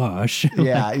in the wash.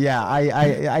 Yeah.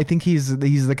 I think he's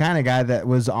the kind of guy that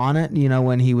was on it,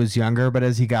 when he was younger, but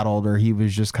as he got older, he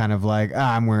was just kind of like,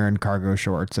 I'm wearing cargo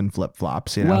shorts and flip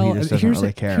flops. He just doesn't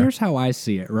really care. Here's how I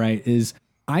see it. Right? Is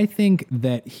I think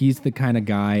that he's the kind of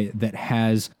guy that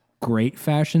has great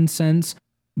fashion sense,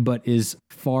 but is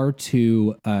far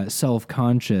too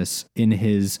self-conscious in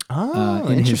his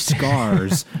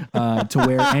scars to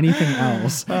wear anything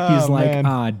else. He's like,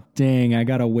 dang, I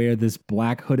gotta wear this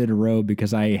black hooded robe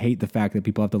because I hate the fact that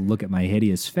people have to look at my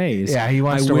hideous face. Yeah, he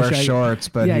wants to wear shorts,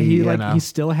 but he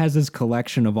still has his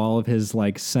collection of all of his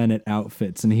like Senate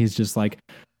outfits, and he's just like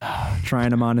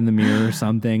trying them on in the mirror or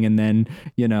something, and then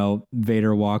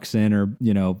Vader walks in, or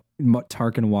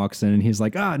Tarkin walks in, and he's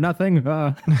like, nothing.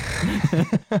 I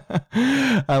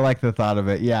like the thought of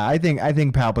it. Yeah, I think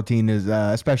Palpatine is,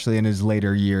 especially in his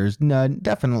later years,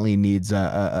 definitely needs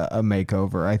a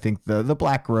makeover. I think the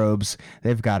black robes,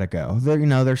 they've got to go.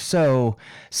 They're so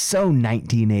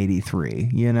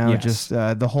 1983. Yes. Just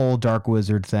the whole Dark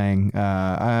Wizard thing.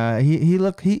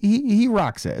 He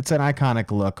rocks it. It's an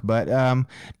iconic look, but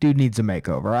dude needs a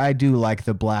makeover. I do like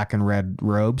the black and red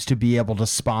robes to be able to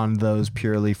spawn those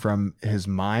purely from his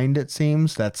mind. It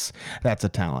seems that's a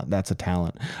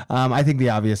talent. I think the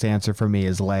obvious answer for me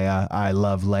is Leia. I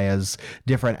love Leia's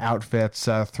different outfits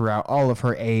throughout all of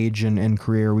her age and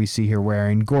career. We see her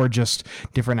wearing gorgeous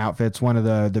different outfits. One of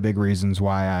the big reasons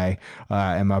why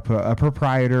I am a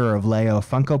proprietor of Leia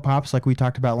Funko Pops, like we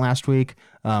talked about last week.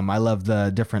 I love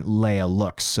the different Leia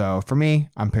looks. So for me,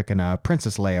 I'm picking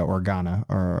Princess Leia Organa.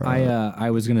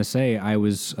 I was gonna say, I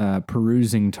was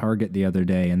perusing Target the other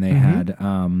day, and they had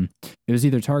it was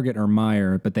either Target or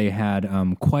Meijer, but they had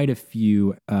quite a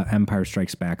few Empire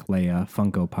Strikes Back Leia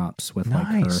Funko Pops with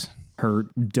like her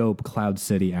dope Cloud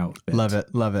City outfit. Love it.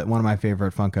 One of my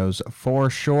favorite Funkos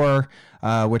for sure,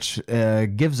 which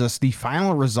gives us the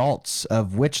final results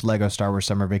of which Lego Star Wars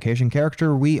Summer Vacation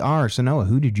character we are. So Noah,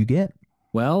 who did you get?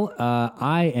 Well,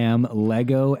 I am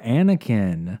Lego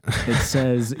Anakin. It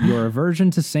says your aversion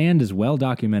to sand is well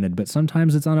documented, but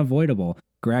sometimes it's unavoidable.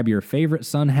 Grab your favorite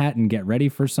sun hat and get ready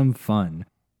for some fun.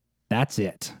 That's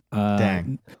it.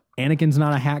 Dang. Anakin's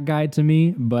not a hat guy to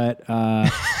me, but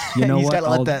you know He's what? got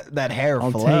to let that hair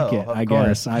I'll flow. take it, I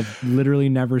guess. I've literally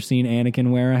never seen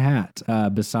Anakin wear a hat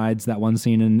besides that one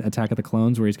scene in Attack of the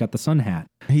Clones where he's got the sun hat.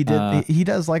 He did. He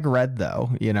does like red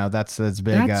though. You know, that's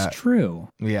big. That's true.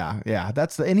 Yeah.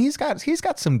 And he's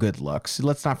got some good looks.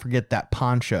 Let's not forget that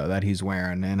poncho that he's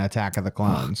wearing in Attack of the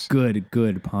Clones. Oh,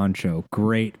 good poncho.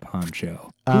 Great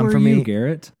poncho. Who are for you, me,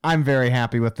 Garrett? I'm very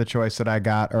happy with the choice that I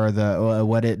got, or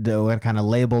what kind of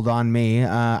labeled on me.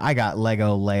 I got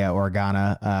Lego Leia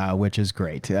Organa, which is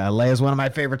great. Leia is one of my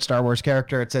favorite Star Wars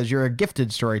character. It says you're a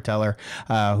gifted storyteller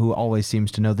who always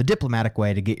seems to know the diplomatic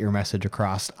way to get your message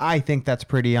across. I think that's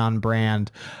pretty on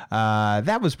brand.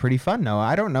 That was pretty fun, though.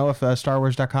 I don't know if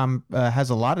StarWars.com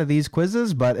has a lot of these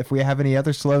quizzes, but if we have any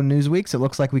other slow news weeks, it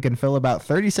looks like we can fill about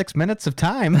 36 minutes of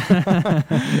time.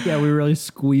 Yeah, we really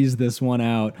squeezed this one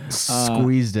out.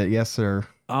 Squeezed it, yes, sir.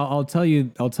 I'll tell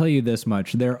you this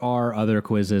much. There are other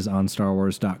quizzes on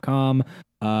StarWars.com.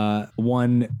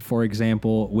 One, for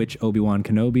example, which Obi-Wan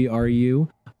Kenobi are you?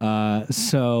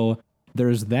 So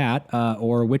there's that.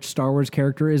 Or which Star Wars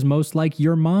character is most like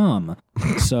your mom?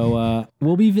 So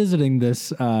we'll be visiting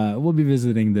this.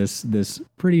 This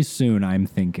pretty soon, I'm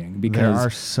thinking, because there are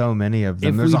so many of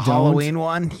them. There's a Halloween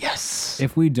one. Yes.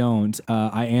 If we don't,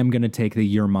 I am going to take the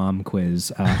your mom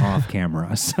quiz off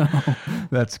camera. So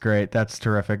that's great. That's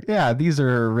terrific. Yeah, these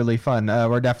are really fun.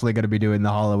 We're definitely going to be doing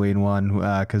the Halloween one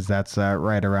because that's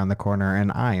right around the corner,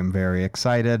 and I am very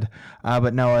excited.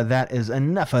 But Noah, that is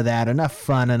enough of that. Enough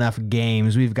fun. Enough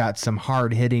games. We've got some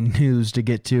hard-hitting news to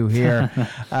get to here.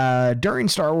 During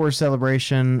Star Wars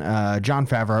Celebration, Jon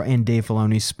Favreau and Dave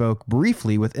Filoni spoke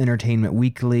briefly with Entertainment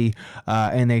Weekly,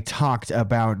 and they talked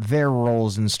about their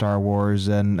roles in Star Wars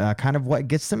and kind of what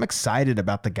gets them excited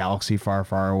about the galaxy far,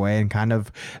 far away, and kind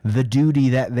of the duty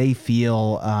that they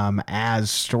feel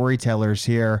as storytellers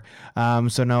here.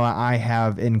 So Noah, I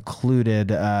have included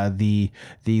the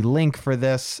link for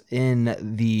this in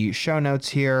the show notes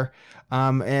here.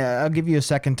 I'll give you a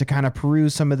second to kind of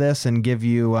peruse some of this and give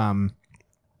you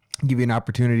an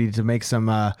opportunity to make some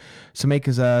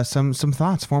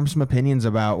thoughts, form some opinions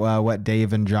about what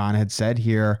Dave and John had said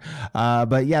here.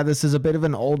 But yeah, this is a bit of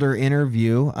an older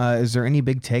interview. Is there any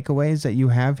big takeaways that you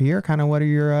have here? Kind of what are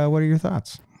your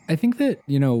thoughts? I think that,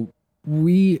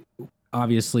 we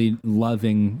obviously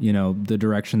loving, the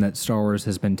direction that Star Wars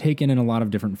has been taken in a lot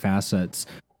of different facets.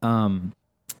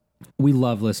 We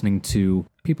love listening to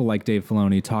people like Dave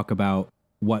Filoni talk about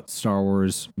what Star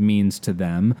Wars means to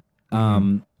them.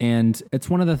 And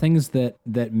it's one of the things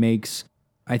that makes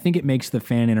the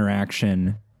fan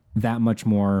interaction that much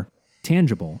more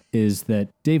tangible, is that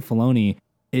Dave Filoni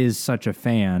is such a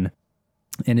fan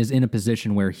and is in a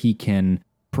position where he can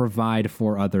provide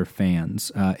for other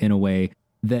fans in a way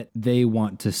that they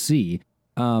want to see.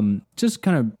 Just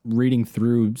kind of reading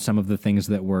through some of the things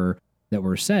that were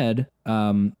said,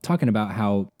 talking about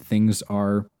how things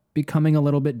are becoming a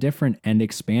little bit different and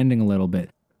expanding a little bit.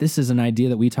 This is an idea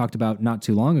that we talked about not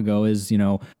too long ago, is,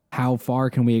 how far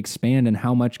can we expand and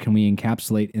how much can we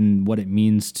encapsulate in what it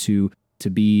means to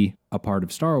be a part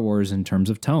of Star Wars in terms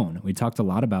of tone. We talked a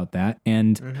lot about that.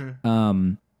 And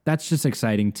that's just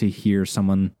exciting to hear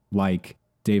someone like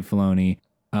Dave Filoni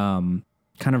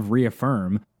kind of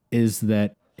reaffirm, is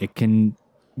that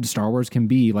Star Wars can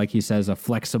be, like he says, a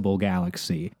flexible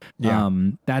galaxy. Yeah.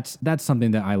 That's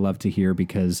something that I love to hear,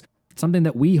 because it's something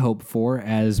that we hope for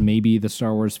as maybe the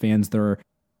Star Wars fans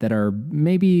that are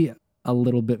maybe a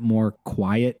little bit more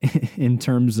quiet in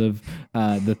terms of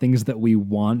the things that we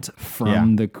want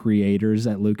from the creators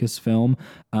at Lucasfilm,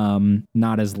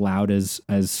 not as loud as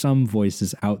some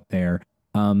voices out there.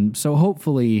 So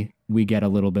hopefully we get a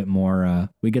little bit more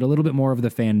of the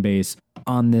fan base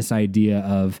on this idea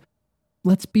of,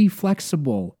 let's be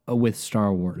flexible with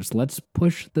Star Wars. Let's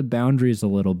push the boundaries a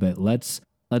little bit. Let's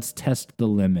test the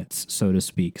limits, so to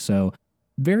speak. So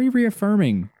very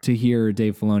reaffirming to hear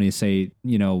Dave Filoni say,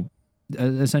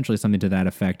 essentially something to that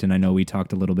effect. And I know we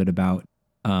talked a little bit about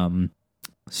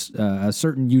a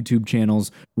certain YouTube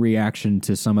channel's reaction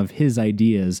to some of his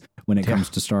ideas when it comes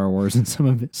to Star Wars, and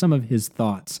some of his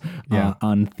thoughts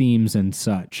on themes and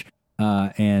such.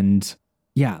 And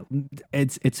yeah,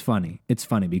 it's funny. It's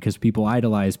funny because people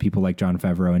idolize people like Jon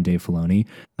Favreau and Dave Filoni,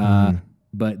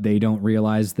 but they don't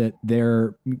realize that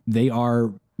they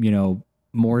are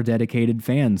more dedicated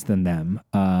fans than them.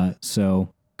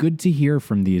 So good to hear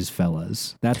from these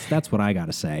fellas. That's what I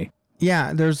gotta say.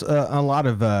 Yeah, there's a lot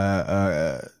of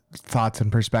thoughts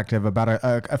and perspective about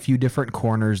a few different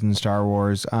corners in Star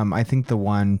Wars. I think the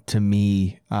one to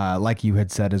me, like you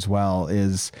had said as well,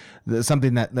 is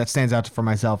something that stands out for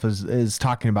myself is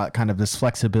talking about kind of this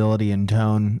flexibility in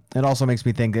tone. It also makes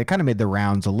me think it kind of made the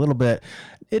rounds a little bit.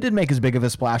 It didn't make as big of a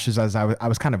splash as I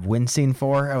was kind of wincing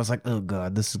for. I was like, oh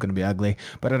God, this is going to be ugly.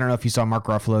 But I don't know if you saw Mark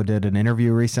Ruffalo did an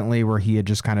interview recently where he had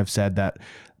just kind of said that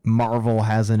Marvel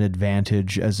has an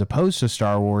advantage as opposed to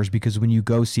Star Wars because when you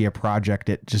go see a project,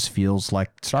 it just feels like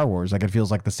Star Wars. Like it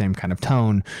feels like the same kind of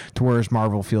tone, to whereas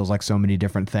Marvel feels like so many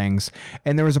different things.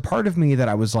 And there was a part of me that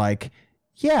I was like,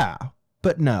 yeah,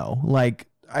 but no. Like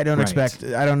I don't expect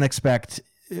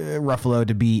Ruffalo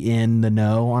to be in the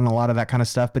know on a lot of that kind of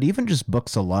stuff, but even just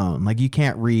books alone, like you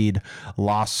can't read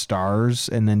Lost Stars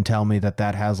and then tell me that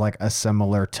has like a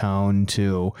similar tone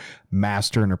to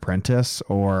Master and Apprentice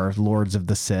or Lords of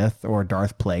the Sith or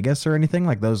Darth Plagueis or anything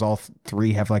like those. All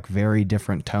three have like very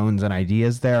different tones and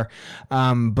ideas there.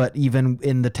 But even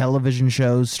in the television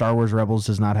shows, Star Wars Rebels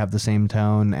does not have the same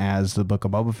tone as the Book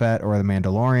of Boba Fett or the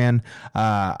Mandalorian.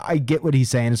 I get what he's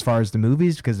saying as far as the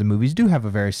movies, because the movies do have a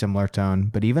very similar tone,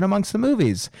 but even amongst the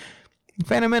movies,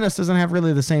 Phantom Menace doesn't have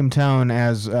really the same tone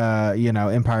as,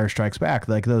 Empire Strikes Back.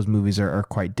 Like those movies are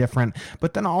quite different.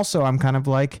 But then also I'm kind of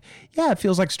like, yeah, it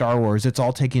feels like Star Wars. It's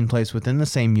all taking place within the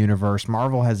same universe.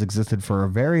 Marvel has existed for a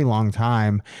very long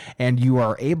time, and you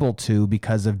are able to,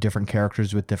 because of different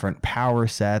characters with different power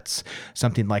sets,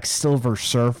 something like Silver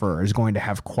Surfer is going to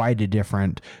have quite a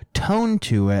different tone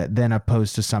to it than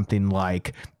opposed to something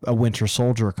like a Winter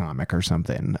Soldier comic or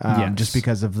something, just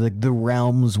because of the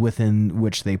realms within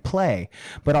which they play.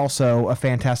 But also a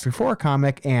Fantastic Four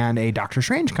comic and a Doctor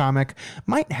Strange comic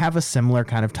might have a similar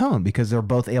kind of tone because they're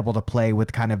both able to play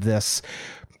with kind of this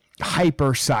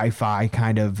hyper sci-fi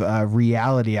kind of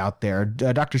reality out there.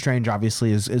 Doctor Strange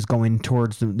obviously is going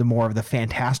towards the more of the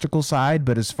fantastical side,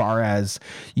 but as far as,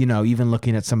 even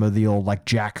looking at some of the old like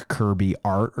Jack Kirby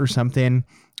art or something,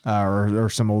 or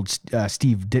some old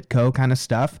Steve Ditko kind of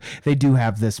stuff, they do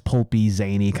have this pulpy,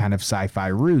 zany kind of sci-fi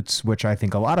roots, which I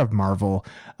think a lot of Marvel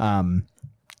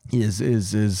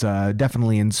is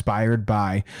definitely inspired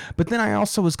by. But then I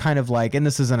also was kind of like, and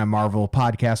this isn't a Marvel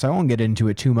podcast, so I won't get into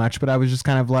it too much, but I was just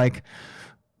kind of like,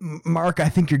 Mark, I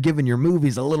think you're giving your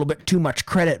movies a little bit too much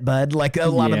credit, bud. Like a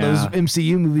lot of those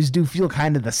MCU movies do feel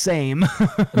kind of the same.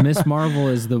 Miss Marvel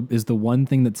is the one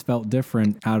thing that's felt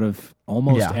different out of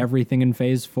almost everything in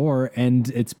Phase 4, and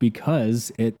it's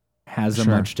because it has a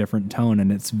much different tone,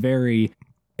 and it's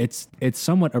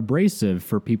somewhat abrasive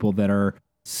for people that are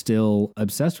still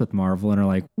obsessed with Marvel and are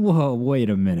like, whoa, wait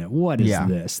a minute, what is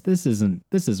this? This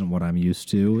isn't what I'm used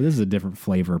to. This is a different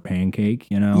flavor pancake,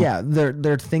 Yeah, there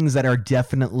are things that are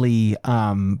definitely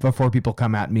before people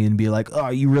come at me and be like, oh,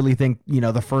 you really think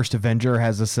the first Avenger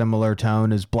has a similar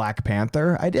tone as Black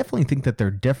Panther? I definitely think that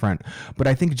they're different, but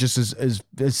I think just as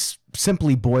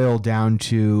simply boiled down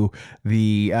to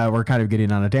the we're kind of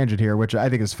getting on a tangent here, which I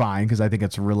think is fine because I think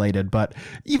it's related, but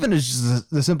even as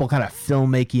just the simple kind of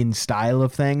filmmaking style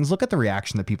of things, look at the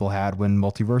reaction that people had when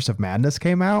Multiverse of Madness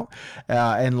came out,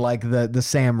 and like the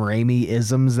Sam Raimi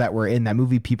isms that were in that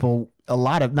movie. People,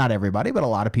 not everybody, but a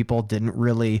lot of people didn't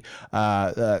really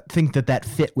think that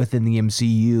fit within the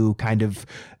MCU kind of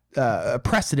a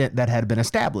precedent that had been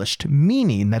established,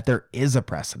 meaning that there is a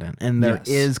precedent and there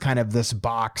is kind of this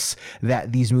box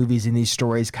that these movies and these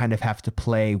stories kind of have to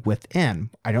play within.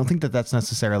 I don't think that that's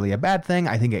necessarily a bad thing.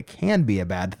 I think it can be a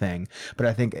bad thing, but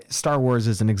I think Star Wars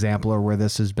is an example of where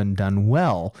this has been done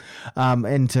well.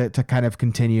 And to kind of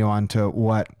continue on to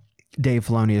what Dave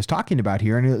Filoni is talking about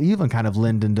here, and it'll even kind of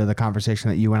lend into the conversation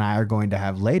that you and I are going to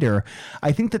have later,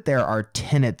 I think that there are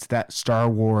tenets that Star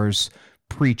Wars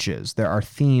preaches. There are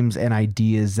themes and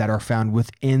ideas that are found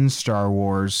within Star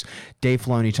Wars. Dave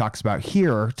Filoni talks about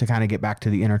here, to kind of get back to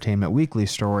the Entertainment Weekly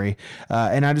story.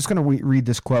 And I'm just going to read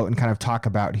this quote and kind of talk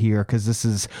about here, because this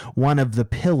is one of the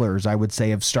pillars, I would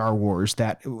say, of Star Wars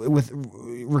that, with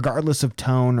regardless of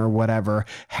tone or whatever,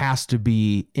 has to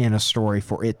be in a story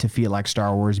for it to feel like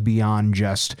Star Wars, beyond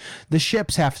just the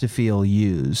ships have to feel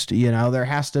used. There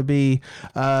has to be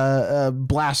a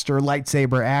blaster,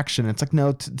 lightsaber action. It's like,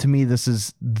 no, to me, this is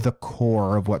the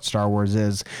core of what Star Wars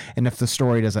is. And if the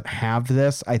story doesn't have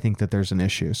this, I think that there's an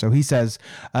issue. So he says,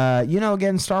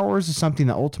 again, Star Wars is something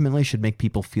that ultimately should make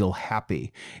people feel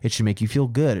happy. It should make you feel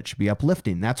good. It should be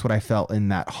uplifting. That's what I felt in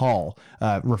that hall,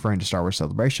 referring to Star Wars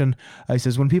Celebration. He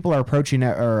says, when people are approaching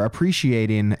or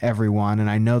appreciating everyone, and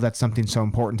I know that's something so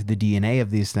important to the DNA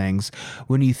of these things,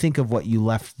 when you think of what you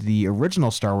left the original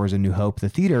Star Wars A New Hope, the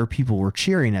theater, people were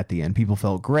cheering at the end. People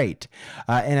felt great.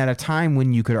 And at a time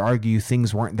when you could argue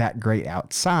things weren't that great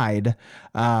outside.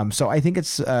 So I think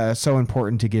it's so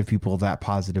important to give people that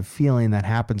positive feeling that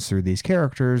happens through these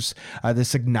characters,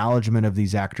 this acknowledgement of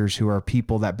these actors who are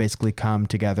people that basically come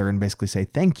together and basically say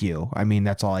thank you. I mean,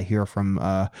 that's all I hear from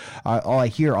all I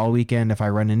hear all weekend if I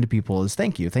run into people is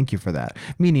thank you for that.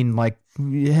 Meaning like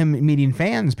him meeting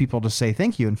fans, people just say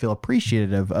thank you and feel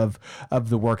appreciative of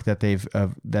the work that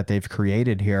they've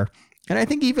created here. And I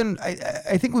think even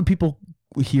I think when people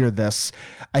hear this,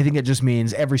 I think it just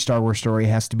means every Star Wars story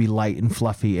has to be light and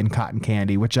fluffy and cotton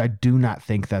candy, which I do not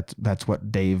think that's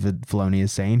what David Filoni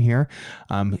is saying here.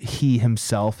 He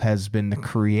himself has been the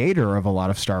creator of a lot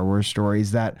of Star Wars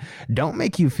stories that don't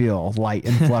make you feel light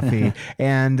and fluffy.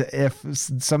 And if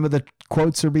some of the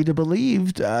quotes are be to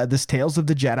believed, this Tales of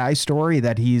the Jedi story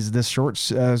that he's this short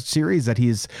series that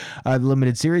he's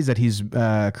limited series that he's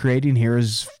creating here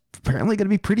is apparently going to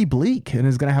be pretty bleak and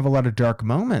is going to have a lot of dark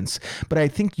moments. But I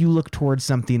think you look towards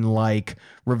something like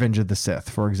Revenge of the Sith,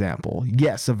 for example.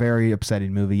 Yes, a very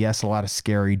upsetting movie. Yes, a lot of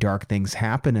scary, dark things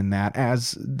happen in that,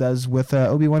 as does with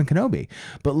Obi-Wan Kenobi.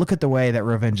 But look at the way that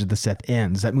Revenge of the Sith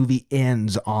ends. That movie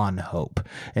ends on hope.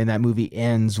 And that movie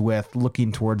ends with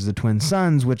looking towards the twin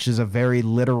suns, which is a very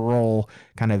literal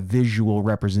kind of visual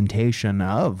representation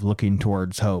of looking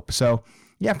towards hope. So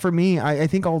yeah, for me, I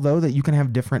think although that you can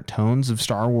have different tones of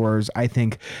Star Wars, I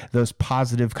think those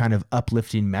positive kind of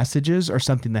uplifting messages are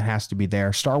something that has to be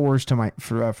there. Star Wars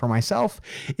for myself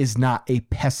is not a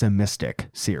pessimistic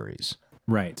series.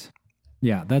 Right.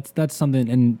 Yeah, that's something.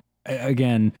 And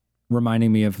again,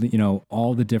 reminding me of,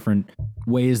 all the different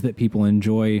ways that people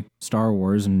enjoy Star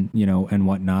Wars and, and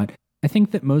whatnot. I think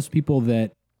that most people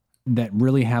that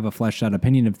really have a fleshed out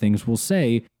opinion of things will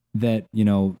say that,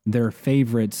 their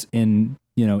favorites in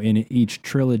each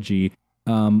trilogy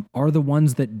are the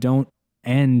ones that don't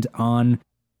end on,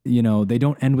 they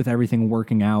don't end with everything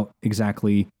working out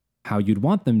exactly how you'd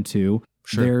want them to.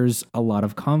 Sure. There's a lot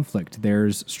of conflict.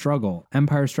 There's struggle.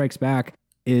 Empire Strikes Back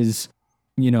is,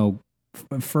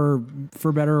 for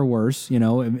better or worse,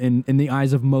 in the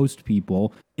eyes of most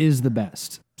people, is the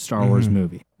best Star Wars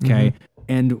movie. Okay. Mm-hmm.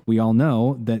 And we all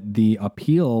know that the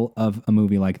appeal of a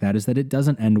movie like that is that it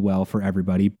doesn't end well for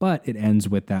everybody, but it ends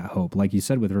with that hope, like you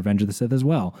said, with Revenge of the Sith as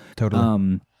well.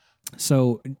 Totally.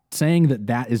 So saying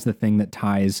that is the thing that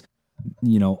ties,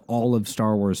 all of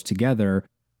Star Wars together,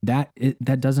 that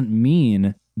doesn't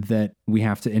mean that we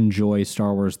have to enjoy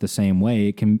Star Wars the same way.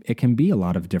 It can be a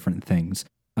lot of different things.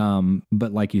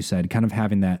 But like you said, kind of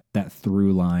having that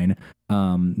through line,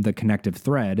 the connective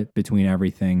thread between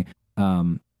everything,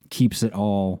 keeps it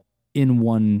all in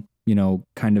one,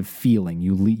 kind of feeling.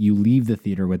 You leave the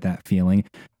theater with that feeling.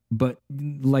 But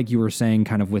like you were saying,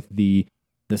 kind of with the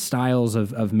styles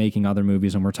of making other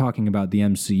movies, and we're talking about the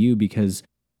MCU because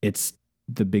it's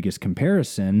the biggest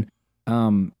comparison.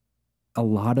 A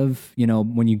lot of,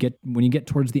 when you get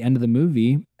towards the end of the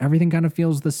movie, everything kind of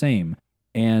feels the same.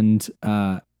 And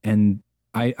I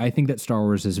think that Star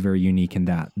Wars is very unique in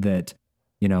that,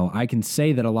 I can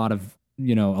say that a lot of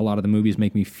the movies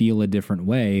make me feel a different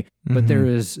way, but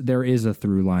mm-hmm. there is a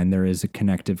through line. There is a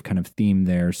connective kind of theme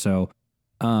there. So,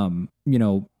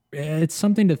 it's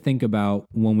something to think about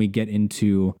when we get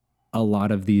into a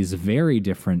lot of these very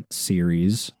different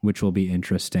series, which will be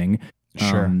interesting.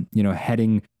 Sure.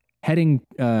 Heading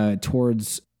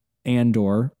towards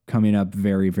Andor coming up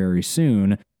very, very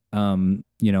soon.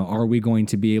 Are we going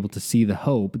to be able to see the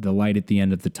hope, the light at the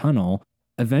end of the tunnel?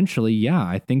 Eventually, yeah,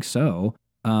 I think so.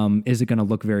 Is it going to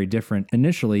look very different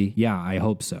initially? Yeah, I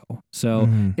hope so. So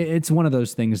it's one of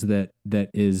those things that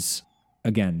is,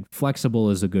 again, flexible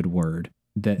is a good word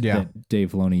that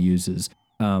Dave Filoni uses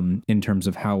in terms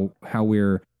of how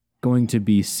we're going to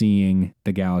be seeing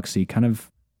the galaxy kind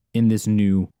of in this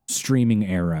new streaming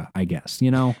era, I guess,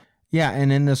 Yeah,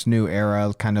 and in this new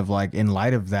era, kind of like in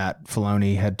light of that,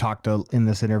 Filoni had talked in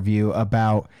this interview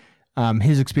about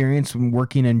his experience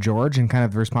working in George and kind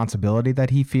of the responsibility that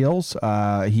he feels.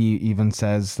 He even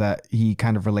says that he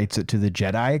kind of relates it to the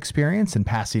Jedi experience and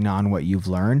passing on what you've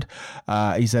learned.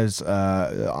 He says,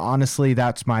 honestly,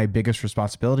 that's my biggest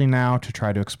responsibility now, to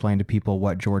try to explain to people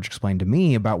what George explained to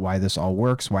me about why this all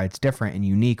works, why it's different and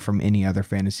unique from any other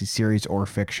fantasy series or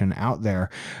fiction out there.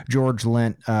 George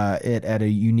lent it at a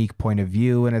unique point of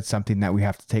view, and it's something that we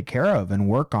have to take care of and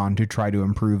work on to try to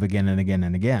improve again and again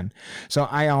and again. So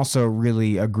I also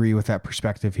really agree with that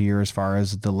perspective here as far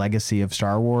as the legacy of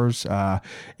Star Wars.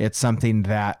 It's something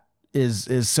that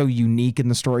is so unique in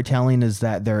the storytelling is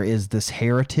that there is this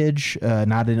heritage,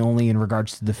 not only in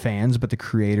regards to the fans, but the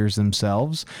creators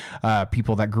themselves,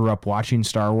 people that grew up watching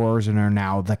Star Wars and are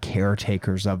now the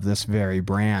caretakers of this very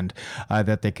brand,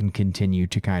 that they can continue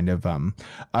to kind of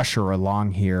usher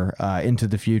along here into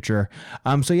the future.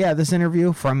 So yeah, this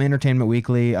interview from Entertainment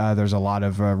Weekly, there's a lot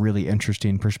of really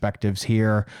interesting perspectives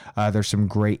here. There's some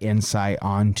great insight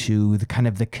onto the kind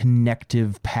of the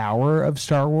connective power of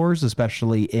Star Wars,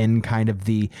 especially in kind of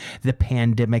the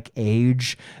pandemic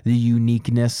age, the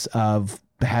uniqueness of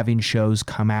having shows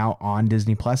come out on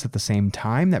Disney Plus at the same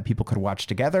time that people could watch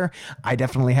together. I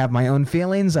definitely have my own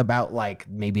feelings about like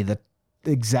maybe the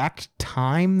exact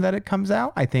time that it comes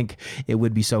out. I think it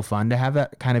would be so fun to have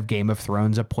that kind of Game of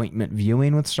Thrones appointment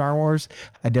viewing with Star Wars.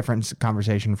 A different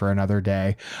conversation for another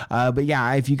day. But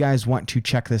yeah, if you guys want to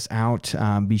check this out,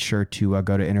 be sure to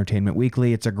go to Entertainment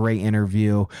Weekly. It's a great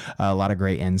interview, a lot of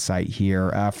great insight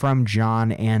here from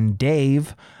John and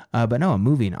Dave. But no,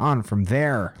 moving on from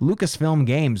there, Lucasfilm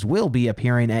Games will be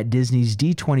appearing at Disney's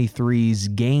D23's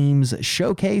Games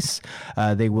Showcase.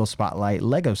 They will spotlight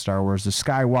Lego Star Wars The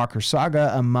Skywalker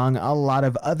Saga, among a lot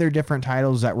of other different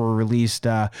titles that were released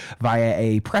via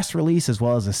a press release as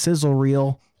well as a sizzle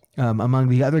reel. Among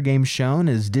the other games shown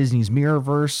is Disney's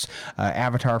Mirrorverse,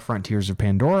 Avatar Frontiers of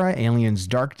Pandora, Aliens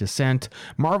Dark Descent,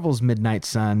 Marvel's Midnight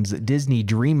Suns, Disney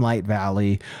Dreamlight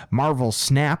Valley, Marvel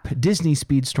Snap, Disney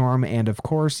Speedstorm, and of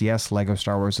course, yes, Lego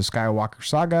Star Wars The Skywalker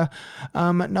Saga.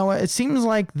 Noah, it seems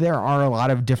like there are a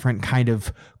lot of different kind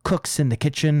of cooks in the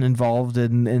kitchen involved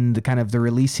in the kind of the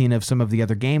releasing of some of the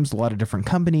other games, a lot of different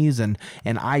companies and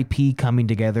IP coming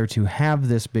together to have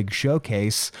this big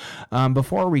showcase.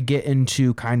 Before we get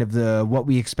into kind of what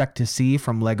we expect to see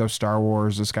from Lego Star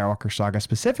Wars The Skywalker Saga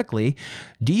specifically,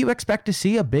 do you expect to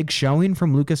see a big showing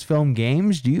from Lucasfilm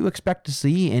Games? Do you expect to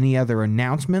see any other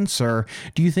announcements, or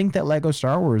do you think that Lego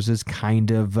Star Wars is kind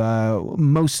of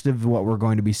most of what we're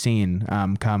going to be seeing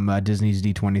come Disney's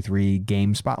D23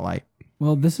 Game Spotlight?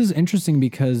 Well, this is interesting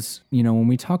because, when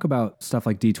we talk about stuff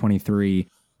like D23,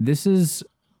 this is,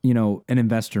 an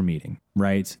investor meeting,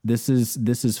 right? This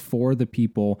is for the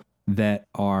people that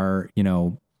are,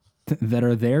 that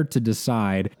are there to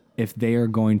decide if they are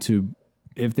going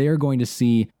to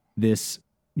see this,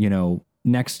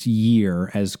 next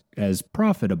year as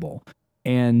profitable,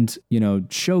 and,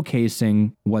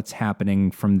 showcasing what's happening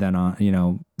from then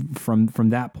on, from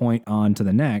that point on to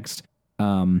the next,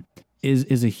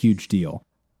 is a huge deal.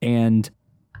 And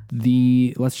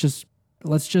let's just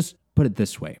put it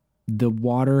this way. The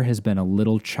water has been a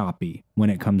little choppy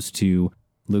when it comes to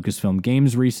Lucasfilm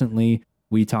Games recently.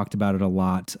 We talked about it a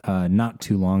lot not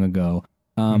too long ago.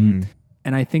 And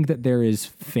I think that there is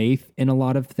faith in a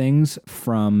lot of things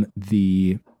from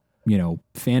the,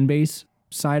 fan base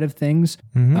side of things.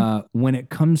 When it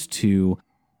comes to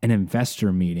an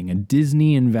investor meeting, a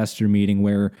Disney investor meeting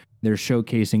where they're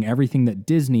showcasing everything that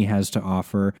Disney has to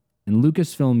offer, and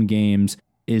Lucasfilm Games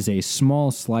is a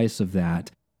small slice of that,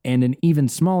 and an even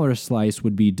smaller slice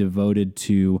would be devoted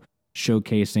to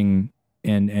showcasing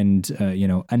and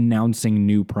announcing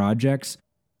new projects.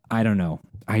 I don't know.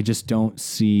 I just don't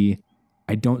see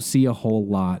a whole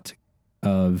lot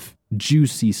of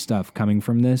juicy stuff coming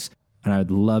from this, and I would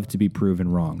love to be proven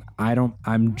wrong.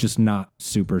 I'm just not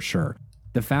super sure.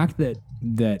 The fact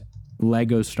that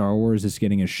Lego Star Wars is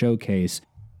getting a showcase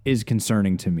is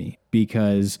concerning to me,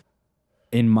 because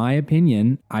in my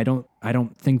opinion, I don't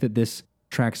think that this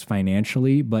tracks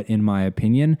financially, but in my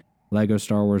opinion, Lego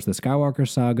Star Wars The Skywalker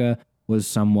Saga was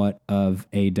somewhat of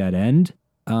a dead end.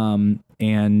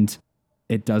 And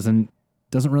it doesn't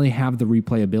really have the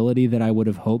replayability that I would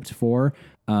have hoped for.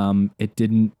 It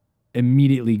didn't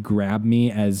immediately grab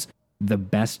me as the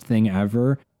best thing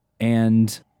ever.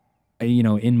 And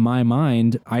in my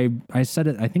mind, I said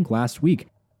it, I think last week,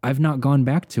 I've not gone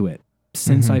back to it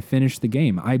since I finished the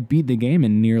game. I beat the game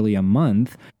in nearly a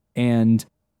month, and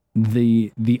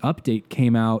the update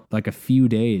came out like a few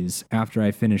days after I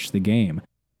finished the game.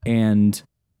 And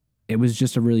it was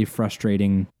just a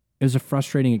frustrating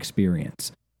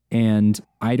experience. And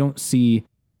I don't see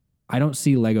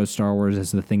Lego Star Wars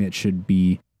as the thing that should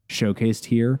be showcased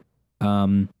here.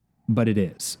 But it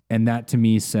is. And that to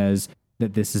me says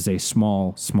that this is a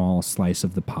small slice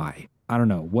of the pie. I don't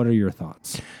know. What are your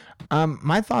thoughts?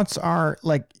 My thoughts are,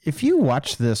 like, if you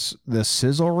watch this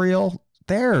sizzle reel,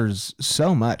 there's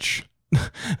so much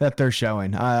that they're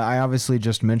showing. I obviously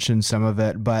just mentioned some of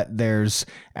it, but there's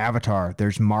Avatar,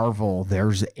 there's Marvel,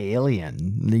 there's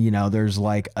Alien. There's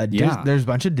like there's a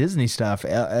bunch of Disney stuff,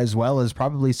 as well as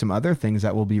probably some other things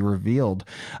that will be revealed.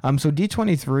 So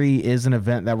D23 is an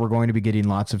event that we're going to be getting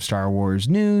lots of Star Wars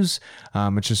news.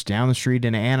 It's just down the street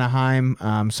in Anaheim.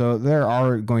 So there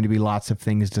are going to be lots of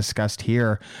things discussed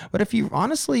here. But if you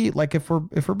honestly, like, if we're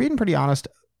being pretty honest,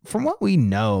 from what we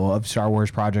know of Star Wars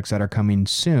projects that are coming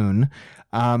soon,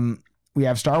 we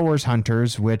have Star Wars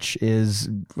Hunters, which is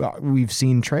we've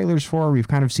seen trailers for. We've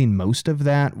kind of seen most of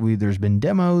that. There's been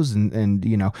demos and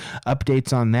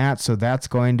updates on that. So that's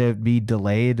going to be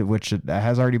delayed, which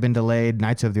has already been delayed.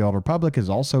 Knights of the Old Republic has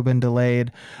also been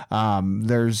delayed.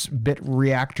 There's Bit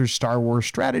Reactor's Star Wars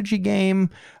strategy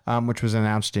game, which was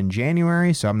announced in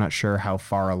January. So I'm not sure how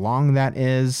far along that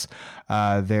is.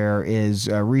 There is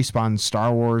Respawn's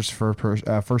Star Wars for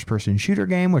first-person shooter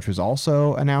game, which was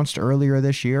also announced earlier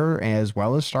this year, as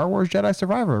well as Star Wars Jedi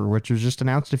Survivor, which was just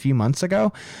announced a few months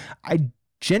ago. I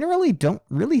generally don't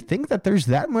really think that there's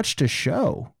that much to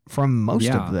show from most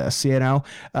of this.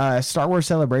 Star Wars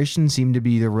Celebration seemed to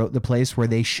be the place where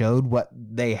they showed what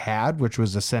they had, which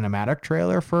was a cinematic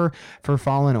trailer for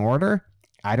Fallen Order.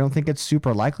 I don't think it's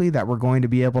super likely that we're going to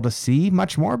be able to see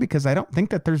much more, because I don't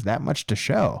think that there's that much to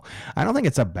show. I don't think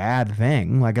it's a bad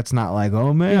thing. Like, it's not like,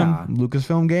 oh man,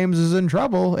 Lucasfilm Games is in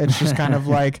trouble. It's just kind of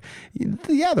like,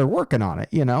 yeah, they're working on it.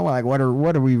 Like, what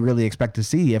do we really expect to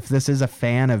see? If this is a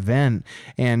fan event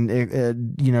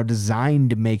and designed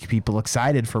to make people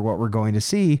excited for what we're going to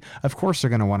see, of course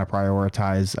they're going to want to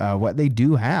prioritize what they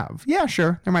do have. Yeah,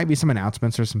 sure, there might be some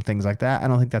announcements or some things like that. I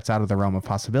don't think that's out of the realm of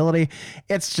possibility.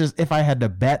 It's just, if I had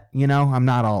to bet, I'm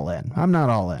not all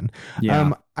in.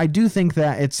 Yeah. I do think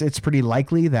that it's pretty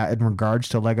likely that in regards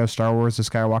to Lego Star Wars: The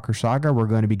Skywalker Saga, we're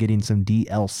going to be getting some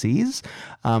DLCs.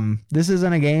 This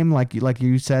isn't a game like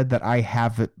you said that I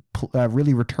have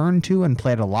really returned to and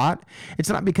played a lot. It's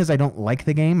not because I don't like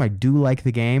the game. I do like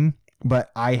the game,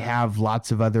 but I have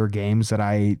lots of other games that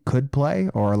I could play,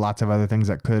 or lots of other things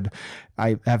that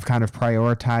I have kind of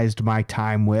prioritized my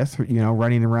time with,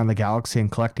 running around the galaxy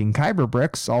and collecting Kyber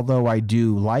bricks, although I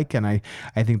do like, and I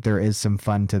think there is some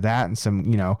fun to that, and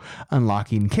some,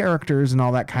 unlocking characters and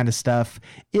all that kind of stuff.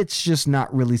 It's just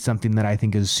not really something that I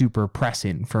think is super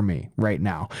pressing for me right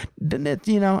now.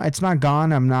 It's not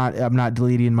gone. I'm not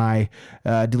deleting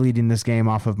this game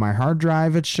off of my hard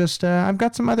drive. It's just, I've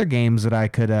got some other games that I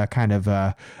could kind of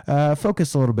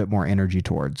focus a little bit more energy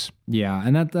towards. Yeah.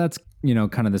 And that's,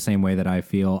 kind of the same way that I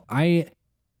feel.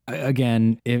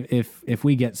 Again, if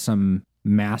we get some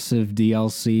massive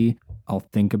DLC, I'll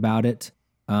think about it.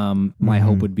 My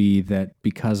hope would be that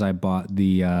because I bought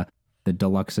the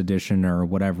deluxe edition or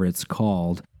whatever it's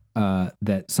called,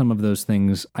 that some of those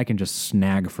things I can just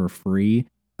snag for free.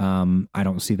 I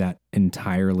don't see that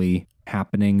entirely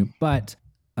happening, but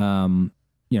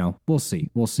we'll see.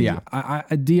 Yeah.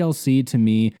 A DLC to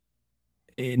me,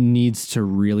 it needs to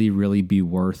really, really be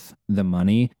worth the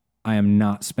money. I am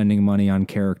not spending money on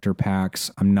character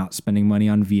packs. I'm not spending money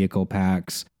on vehicle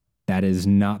packs. That is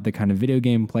not the kind of video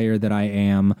game player that I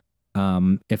am.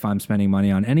 If I'm spending money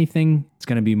on anything, it's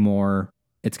going to be more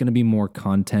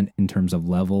content in terms of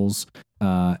levels,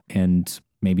 and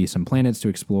maybe some planets to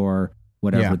explore,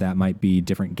 whatever that might be,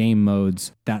 different game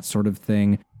modes, that sort of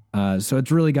thing. So it's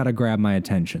really got to grab my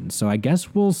attention. So I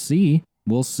guess we'll see.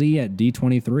 We'll see at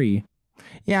D23.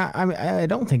 Yeah, I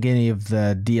don't think any of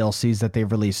the DLCs that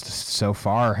they've released so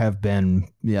far have been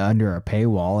under a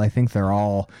paywall. I think they're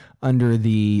all under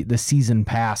the season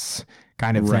pass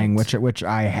kind of thing, which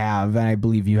I have, and I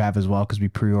believe you have as well, because we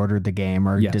pre-ordered the game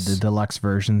or did the deluxe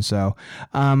version. So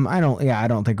I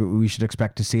don't think we should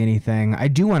expect to see anything. I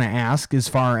do want to ask, as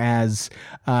far as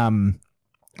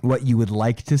what you would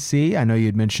like to see. I know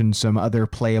you'd mentioned some other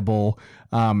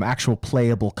actual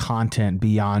playable content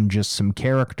beyond just some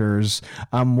characters.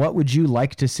 What would you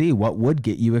like to see? What would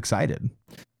get you excited?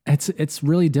 It's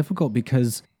really difficult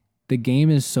because the game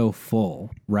is so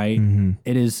full, right? Mm-hmm.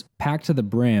 It is packed to the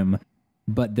brim,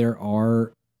 but there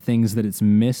are things that it's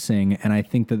missing. And I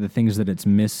think that the things that it's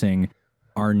missing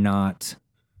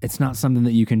it's not something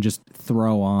that you can just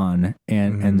throw on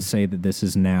and say that this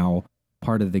is now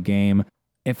part of the game.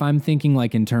 If I'm thinking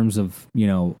like in terms of,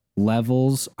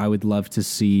 levels, I'd love to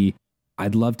see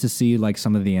like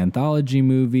some of the anthology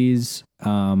movies,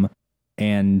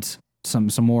 and some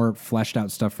more fleshed out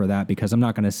stuff for that, because I'm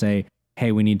not going to say,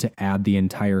 hey, we need to add the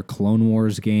entire Clone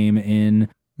Wars game in.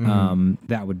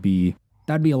 That'd be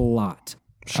a lot.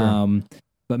 Sure.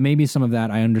 But maybe some of that,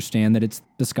 I understand that it's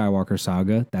the Skywalker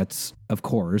saga. That's of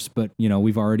course, but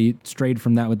we've already strayed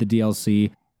from that with the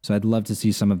DLC. So I'd love to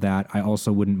see some of that. I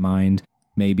also wouldn't mind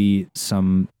maybe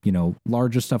some,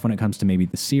 larger stuff when it comes to maybe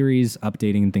the series,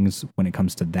 updating things when it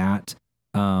comes to that.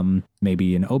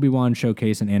 Maybe an Obi-Wan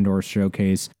showcase, an Andor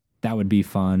showcase. That would be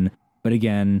fun. But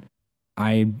again,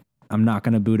 I'm not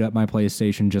going to boot up my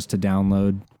PlayStation just to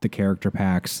download the character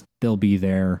packs. They'll be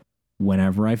there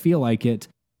whenever I feel like it.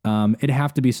 It'd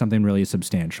have to be something really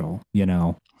substantial,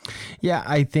 Yeah,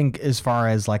 I think as far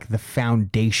as like the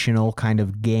foundational kind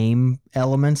of game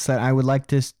elements that I would like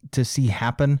to see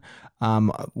happen.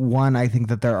 One, I think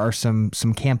that there are some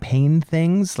campaign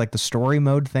things, like the story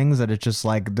mode things, that it's just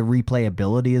like the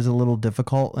replayability is a little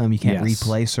difficult. You can't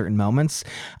replay certain moments.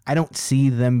 I don't see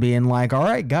them being like, all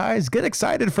right, guys, get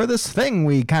excited for this thing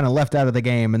we kind of left out of the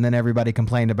game and then everybody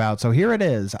complained about. So here it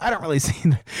is. I don't really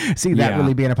see that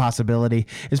really being a possibility.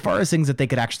 As far as things that they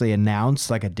could actually announce,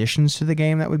 like additions to the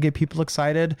game that would get people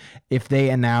excited, if they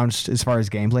announced, as far as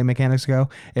gameplay mechanics go,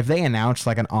 if they announced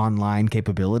like an online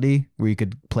capability where you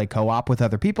could play co-op with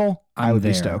other people, I would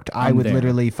be stoked. I would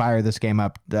literally fire this game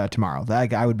up tomorrow.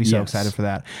 I would be so excited for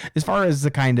that. As far as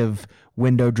the kind of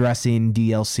window dressing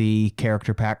DLC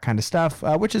character pack kind of stuff,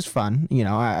 which is fun.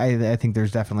 I think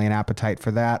there's definitely an appetite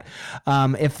for that.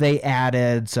 If they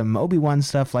added some Obi-Wan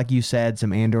stuff, like you said,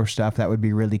 some Andor stuff, that would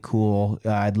be really cool.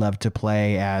 I'd love to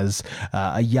play as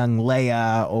a young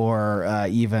Leia or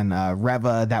even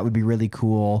Reva. That would be really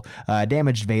cool.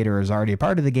 Damaged Vader is already a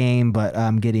part of the game, but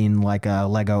getting like a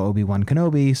Lego Obi-Wan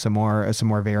Kenobi, some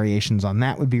more variations on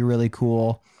that would be really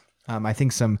cool. I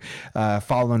think some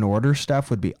Fallen Order stuff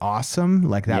would be awesome.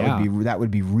 Like that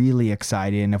would be really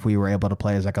exciting if we were able to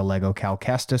play as like a Lego Cal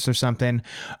Kestis or something.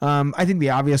 I think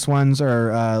the obvious ones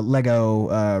are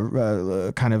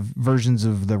Lego kind of versions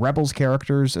of the Rebels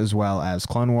characters, as well as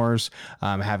Clone Wars.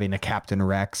 Having a Captain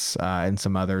Rex and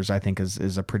some others, I think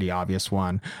is a pretty obvious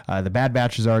one. The Bad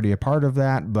Batch is already a part of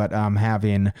that, but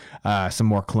having some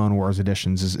more Clone Wars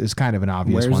editions is kind of an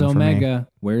obvious one for me.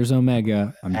 Where's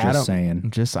Omega? I'm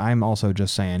also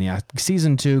just saying,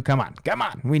 season 2, come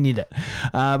on, we need it.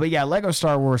 But yeah, Lego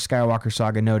Star Wars Skywalker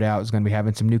Saga, no doubt, is going to be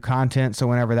having some new content. So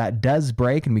whenever that does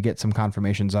break and we get some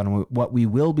confirmations on what we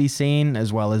will be seeing,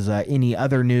 as well as any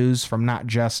other news from not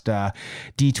just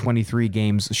D23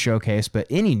 Games Showcase, but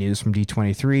any news from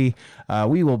D23,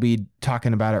 we will be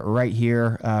talking about it right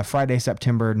here, Friday,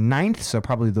 September 9th. So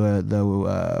probably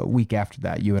the week after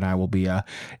that, you and I will be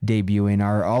debuting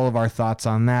all of our thoughts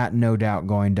on that. No doubt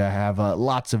going to have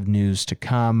lots of news to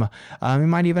come. We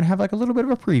might even have like a little bit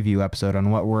of a preview episode on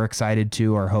what we're excited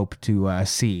to or hope to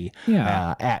see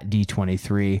at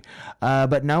D23.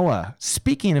 But Noah,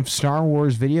 speaking of Star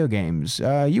Wars video games,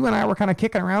 you and I were kind of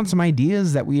kicking around some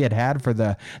ideas that we had for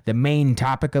the main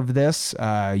topic of this.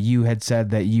 You had said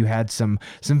that you had some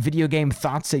video game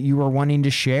thoughts that you were wanting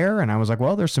to share, and I was like,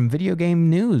 well, there's some video game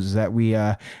news that we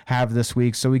have this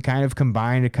week. So we kind of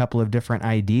combined a couple of different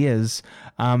ideas,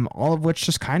 all of which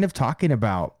just kind of talking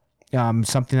about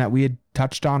something that we had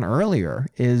touched on earlier,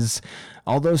 is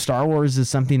although Star Wars is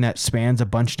something that spans a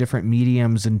bunch of different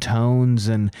mediums and tones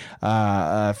and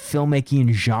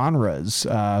filmmaking genres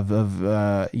of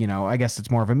I guess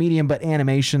it's more of a medium, but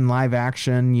animation, live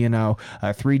action,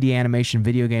 3D animation,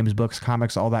 video games, books,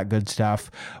 comics, all that good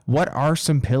stuff. What are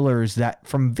some pillars that,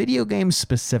 from video games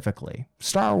specifically,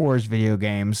 Star Wars video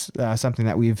games, something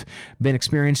that we've been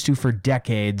experienced to for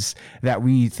decades, that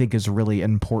we think is really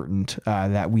important,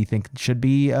 that we think should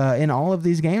be in all of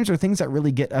these games, or things that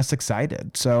really get us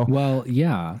excited? So, well,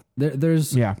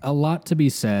 there's a lot to be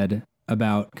said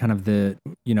about kind of the,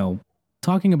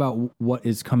 talking about what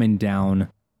is coming down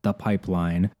the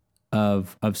pipeline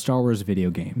of Star Wars video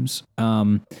games.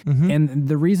 And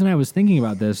the reason I was thinking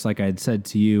about this, like I had said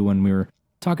to you when we were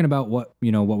talking about what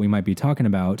we might be talking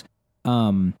about,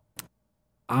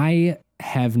 I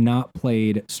have not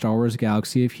played Star Wars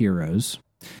Galaxy of Heroes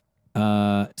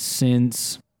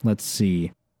since, let's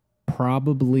see,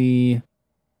 probably,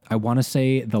 I want to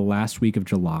say the last week of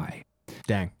July.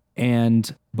 Dang.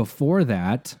 And before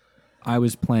that, I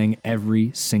was playing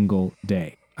every single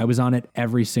day. I was on it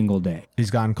every single day.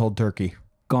 He's gone cold turkey.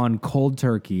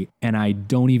 And I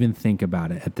don't even think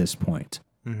about it at this point.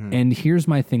 And here's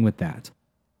my thing with that.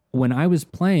 When I was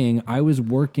playing, I was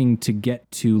working to get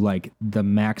to like the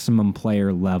maximum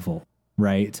player level,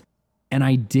 right? And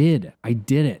I did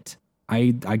it.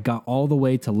 I got all the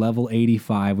way to level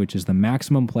 85, which is the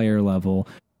maximum player level.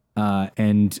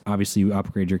 And obviously you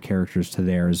upgrade your characters to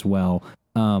there as well.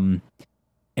 And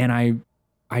I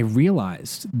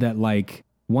realized that like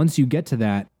once you get to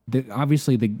that,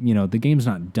 obviously the game's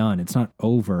not done. It's not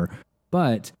over,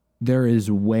 but there is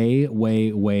way,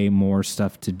 way, way more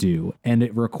stuff to do. And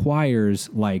it requires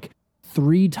like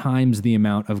 3 times the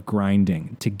amount of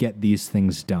grinding to get these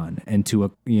things done, and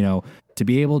to to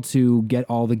be able to get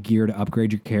all the gear to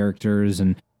upgrade your characters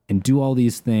and do all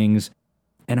these things.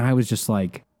 And I was just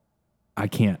like, I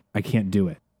can't do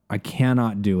it. I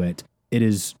cannot do it. It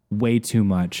is way too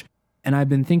much. And I've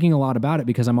been thinking a lot about it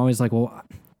because I'm always like, well,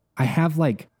 I have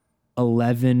like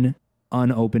 11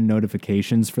 unopened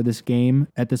notifications for this game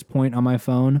at this point on my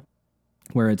phone,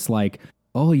 where it's like,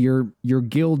 oh, your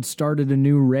guild started a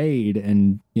new raid,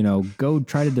 and go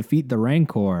try to defeat the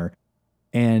Rancor.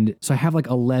 And so I have like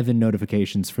 11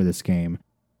 notifications for this game,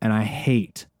 and I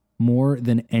hate, more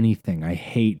than anything, I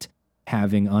hate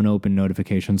having unopened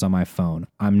notifications on my phone.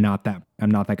 I'm not that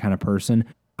kind of person.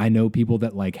 I know people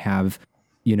that like have,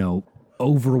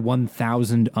 over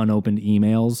 1,000 unopened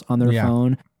emails on their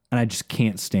phone, and I just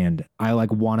can't stand it. I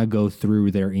like want to go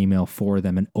through their email for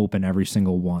them and open every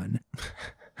single one.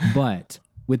 But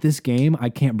with this game, I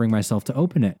can't bring myself to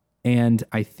open it. And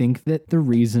I think that the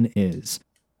reason is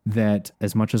that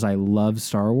as much as I love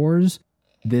Star Wars,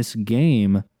 this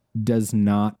game does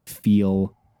not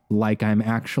feel like I'm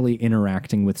actually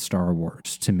interacting with Star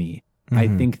Wars to me. Mm-hmm.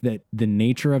 I think that the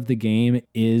nature of the game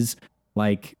is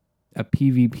like a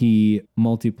PvP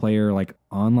multiplayer, like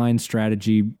online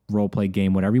strategy roleplay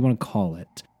game, whatever you want to call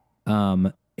it.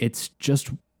 It's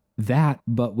just that,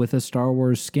 but with a Star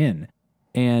Wars skin.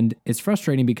 And it's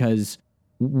frustrating because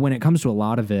when it comes to a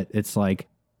lot of it, it's like,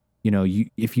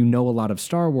 if you know a lot of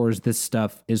Star Wars, this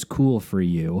stuff is cool for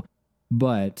you.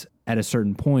 But at a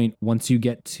certain point, once you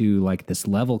get to like this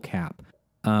level cap,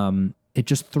 it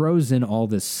just throws in all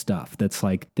this stuff that's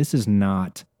like, this is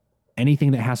not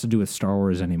anything that has to do with Star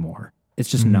Wars anymore. It's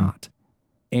just not.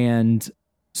 And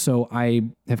so I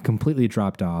have completely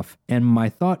dropped off. And my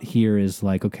thought here is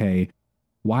like, okay,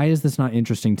 why is this not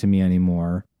interesting to me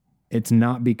anymore? It's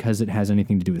not because it has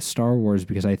anything to do with Star Wars,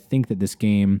 because I think that this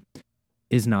game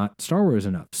is not Star Wars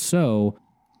enough. So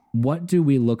what do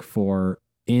we look for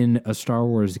in a Star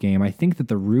Wars game? I think that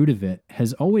the root of it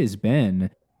has always been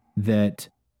that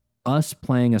us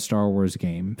playing a Star Wars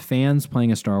game, fans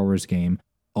playing a Star Wars game,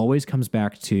 always comes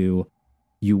back to,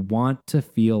 you want to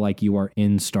feel like you are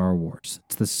in Star Wars.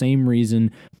 It's the same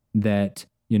reason that,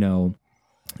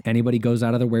 anybody goes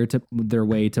out of their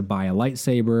way to buy a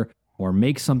lightsaber, or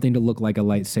make something to look like a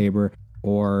lightsaber,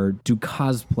 or do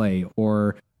cosplay,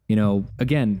 or,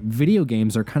 again, video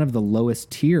games are kind of the lowest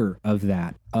tier of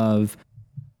that, of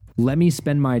let me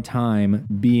spend my time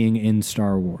being in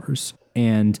Star Wars.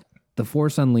 And The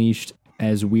Force Unleashed,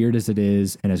 as weird as it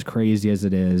is, and as crazy as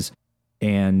it is,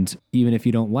 and even if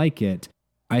you don't like it,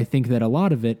 I think that a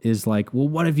lot of it is like, well,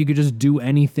 what if you could just do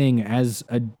anything as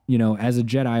a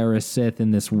Jedi or a Sith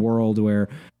in this world where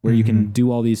you can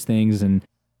do all these things, and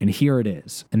here it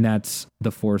is. And that's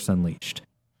The Force Unleashed.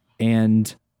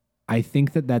 And I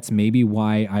think that that's maybe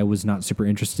why I was not super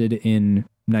interested in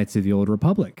Knights of the Old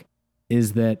Republic,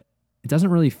 is that it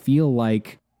doesn't really feel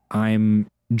like I'm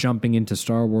jumping into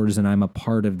Star Wars and I'm a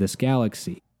part of this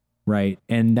galaxy, right?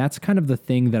 And that's kind of the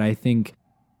thing that I think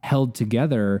held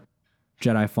together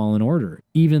Jedi Fallen Order,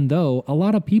 even though a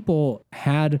lot of people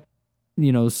had,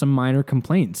 some minor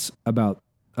complaints about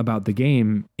the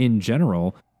game in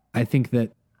general. I think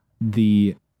that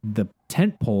the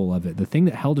tentpole of it, the thing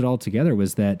that held it all together,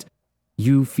 was that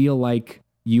you feel like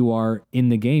you are in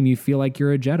the game. You feel like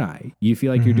you're a Jedi. You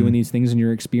feel like you're doing these things and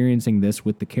you're experiencing this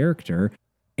with the character.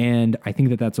 And I think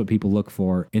that that's what people look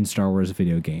for in Star Wars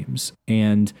video games.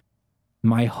 And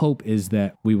my hope is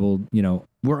that we will,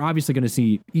 we're obviously going to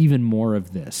see even more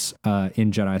of this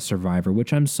in Jedi Survivor,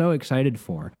 which I'm so excited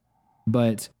for.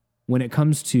 But when it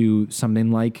comes to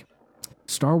something like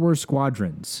Star Wars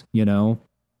Squadrons,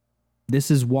 this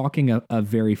is walking a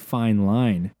very fine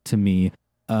line to me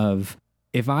of,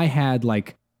 if I had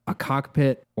like a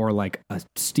cockpit or like a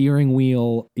steering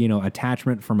wheel,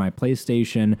 attachment for my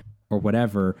PlayStation or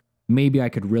whatever, maybe I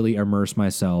could really immerse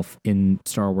myself in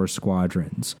Star Wars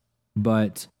Squadrons.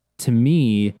 But to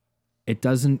me, it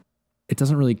doesn't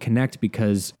really connect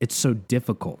because it's so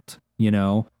difficult,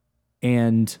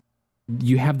 and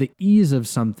you have the ease of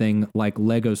something like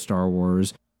Lego Star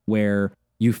Wars, where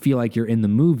you feel like you're in the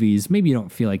movies. Maybe you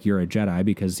don't feel like you're a Jedi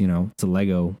because, it's a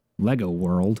Lego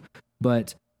world,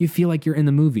 but you feel like you're in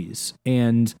the movies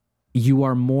and you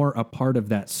are more a part of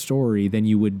that story than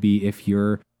you would be if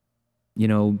you're,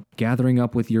 gathering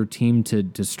up with your team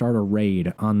to start a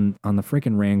raid on the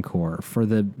freaking Rancor for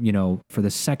the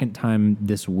second time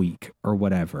this week or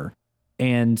whatever.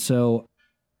 And so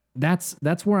that's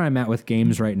where I'm at with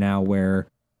games right now, where,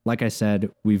 like I said,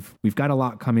 we've got a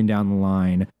lot coming down the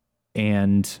line.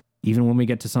 And even when we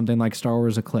get to something like Star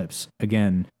Wars Eclipse,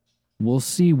 again, we'll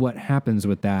see what happens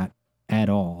with that at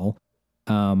all.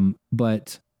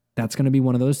 But that's going to be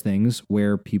one of those things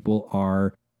where people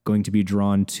are going to be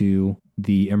drawn to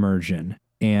the immersion.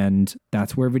 And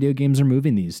that's where video games are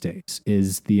moving these days,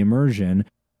 is the immersion.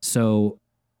 So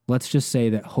let's just say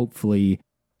that hopefully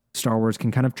Star Wars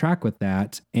can kind of track with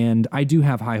that. And I do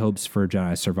have high hopes for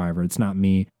Jedi Survivor. It's not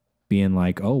me being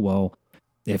like, oh, well,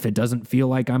 if it doesn't feel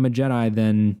like I'm a Jedi,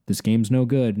 then this game's no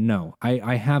good. No,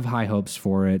 I have high hopes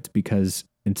for it because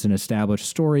it's an established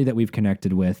story that we've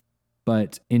connected with.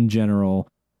 But in general,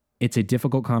 it's a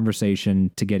difficult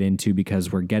conversation to get into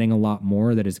because we're getting a lot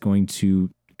more that is going to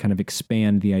kind of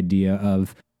expand the idea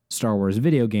of Star Wars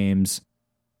video games,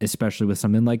 especially with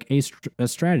something like a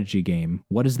strategy game.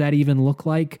 What does that even look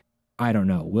like? I don't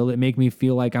know. Will it make me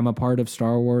feel like I'm a part of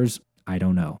Star Wars? I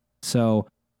don't know. So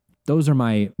those are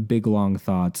my big, long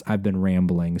thoughts. I've been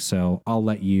rambling, so I'll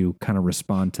let you kind of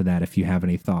respond to that if you have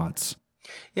any thoughts.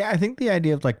 Yeah, I think the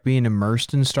idea of like being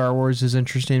immersed in Star Wars is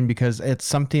interesting because it's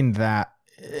something that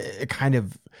kind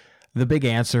of the big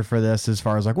answer for this as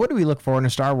far as like, what do we look for in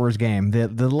a Star Wars game? The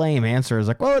lame answer is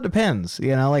like, well, it depends,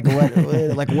 like what,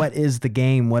 like what is the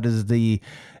game? What is the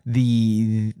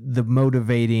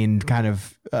motivating kind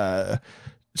of,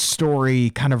 story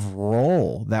kind of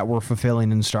role that we're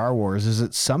fulfilling in Star Wars? Is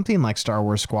it something like Star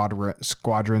Wars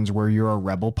Squadrons where you're a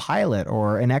rebel pilot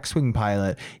or an X-Wing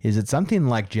pilot? Is it something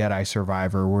like Jedi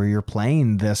Survivor where you're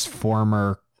playing this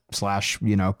former /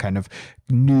 kind of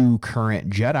new current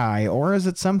Jedi? Or is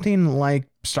it something like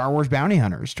Star Wars Bounty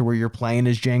Hunters to where you're playing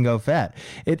as Jango Fett?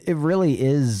 It really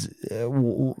is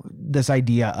this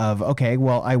idea of, okay,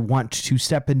 well, I want to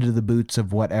step into the boots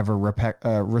of whatever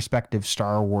respective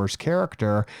Star Wars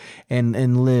character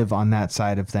and live on that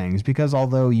side of things. Because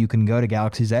although you can go to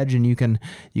Galaxy's Edge and you can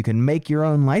make your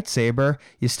own lightsaber,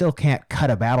 you still can't cut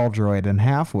a battle droid in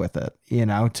half with it,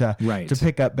 to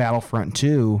pick up Battlefront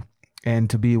 2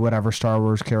 and to be whatever Star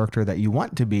Wars character that you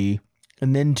want to be,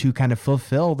 and then to kind of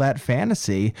fulfill that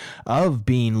fantasy of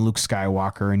being Luke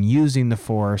Skywalker and using the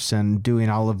Force and doing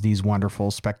all of these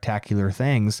wonderful, spectacular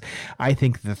things. I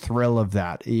think the thrill of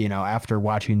that, after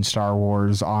watching Star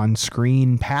Wars on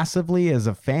screen passively as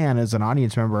a fan, as an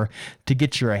audience member, to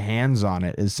get your hands on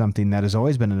it is something that has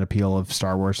always been an appeal of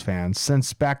Star Wars fans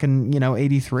since back in,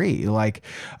 83,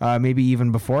 maybe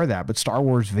even before that. But Star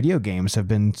Wars video games have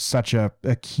been such a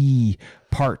key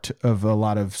part of a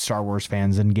lot of Star Wars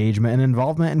fans' engagement and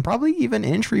involvement, and probably even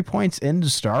entry points into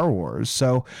Star Wars.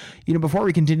 So, before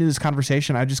we continue this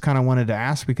conversation, I just kind of wanted to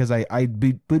ask, because I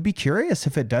would be curious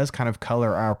if it does kind of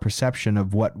color our perception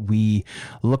of what we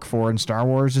look for in Star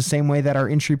Wars, the same way that our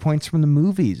entry points from the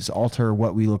movies alter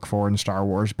what we look for in Star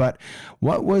Wars. But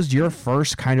what was your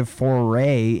first kind of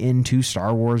foray into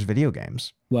Star Wars video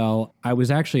games? Well, I was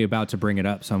actually about to bring it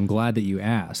up, so I'm glad that you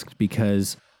asked,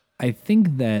 because I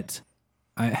think that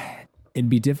it'd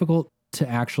be difficult to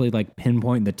actually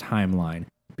pinpoint the timeline,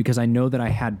 because I know that I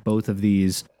had both of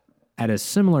these at a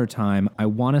similar time. I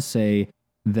want to say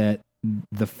that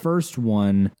the first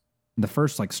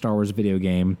Star Wars video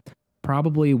game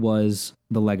probably was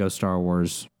the Lego Star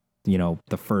Wars,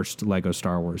 the first Lego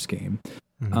Star Wars game.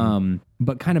 Mm-hmm.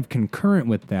 But kind of concurrent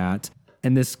with that,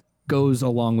 and this goes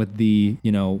along with the,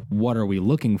 what are we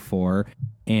looking for?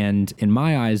 And in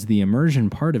my eyes, the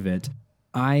immersion part of it,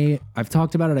 I've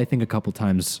talked about it, I think, a couple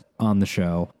times on the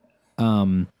show.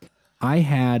 I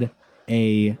had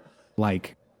a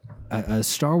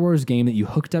Star Wars game that you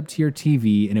hooked up to your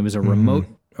TV, and it was a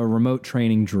remote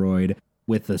training droid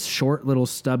with a short little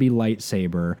stubby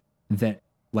lightsaber that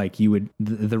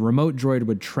the remote droid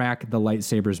would track the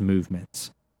lightsaber's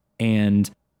movements. And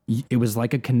it was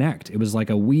like a Kinect. It was like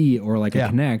a Wii or a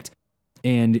Kinect.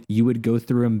 And you would go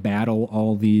through and battle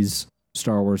all these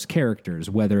Star Wars characters,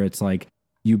 whether it's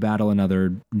you battle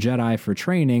another Jedi for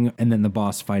training, and then the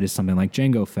boss fight is something like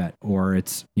Jango Fett, or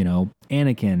it's,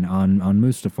 Anakin on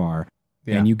Mustafar.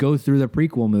 Yeah. And you go through the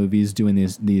prequel movies doing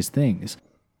these things.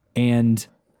 And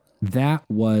that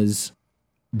was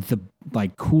the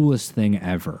coolest thing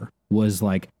ever, was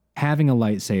having a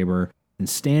lightsaber and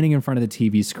standing in front of the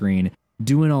TV screen,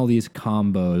 doing all these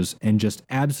combos and just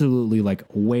absolutely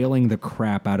wailing the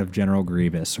crap out of General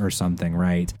Grievous or something,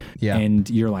 right? Yeah. And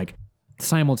you're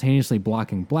simultaneously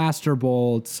blocking blaster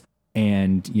bolts,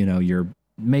 and you're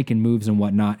making moves and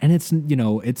whatnot, and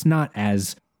it's not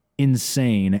as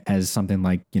insane as something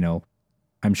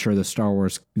I'm sure the Star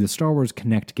Wars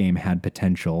Kinect game had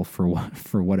potential for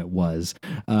what it was,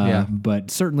 but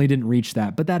certainly didn't reach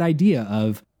that. But that idea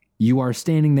of you are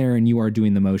standing there and you are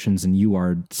doing the motions and you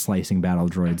are slicing battle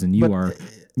droids and you are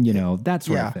that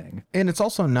sort of thing. And it's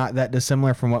also not that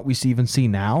dissimilar from what we even see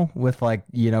now with like,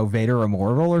 Vader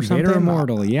Immortal or something. Vader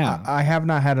Immortal, yeah. I have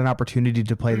not had an opportunity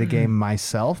to play the game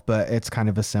myself, but it's kind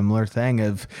of a similar thing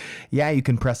of, you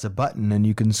can press a button and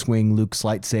you can swing Luke's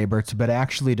lightsaber, but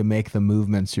actually to make the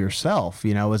movements yourself,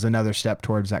 is another step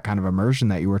towards that kind of immersion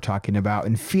that you were talking about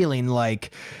and feeling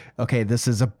like, okay, this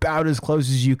is about as close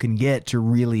as you can get to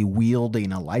really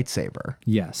wielding a lightsaber.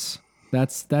 Yes.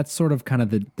 That's sort of kind of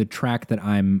the track that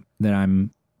I'm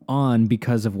on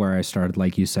because of where I started,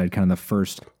 like you said, kind of the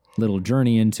first little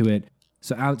journey into it.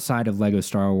 So outside of Lego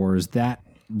Star Wars, that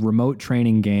remote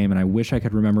training game, and I wish I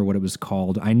could remember what it was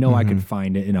called. I know I could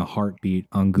find it in a heartbeat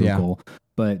on Google,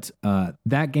 but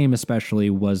that game especially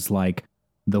was like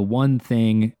the one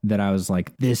thing that I was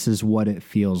like, this is what it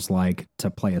feels like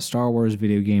to play a Star Wars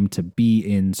video game, to be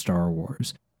in Star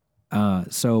Wars.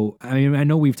 So, I mean, I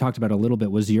know we've talked about it a little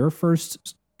bit. Was your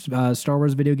first Star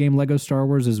Wars video game Lego Star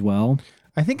Wars as well?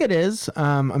 I think it is.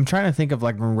 I'm trying to think of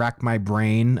like rack my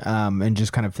brain and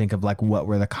just kind of think of like what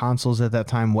were the consoles at that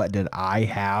time? What did I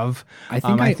have? I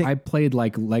think I played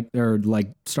like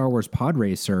Star Wars Pod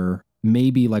Racer.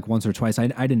 Maybe like once or twice. I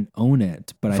didn't own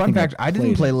it, but fun fact, I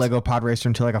didn't play Lego Pod Racer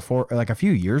until like a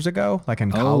few years ago, like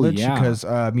in college, because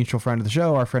a mutual friend of the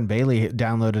show, our friend Bailey,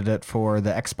 downloaded it for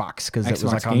the Xbox because it was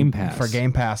like Game Pass. For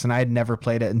Game Pass, and I had never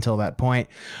played it until that point.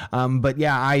 But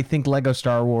yeah, I think Lego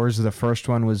Star Wars, the first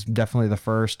one, was definitely the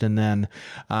first, and then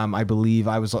I believe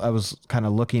I was kind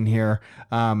of looking here.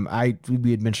 We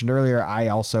had mentioned earlier, I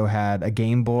also had a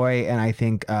Game Boy, and I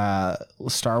think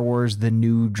Star Wars: The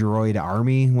New Droid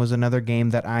Army was another game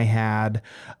that I had,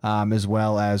 as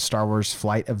well as Star Wars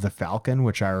Flight of the Falcon,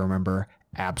 which I remember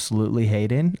absolutely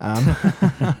hating.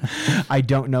 I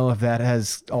don't know if that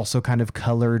has also kind of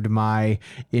colored my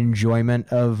enjoyment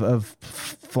of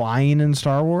flying in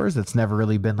Star Wars. It's never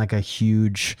really been like a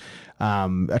huge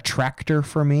attractor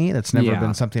for me. That's never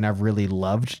been something I've really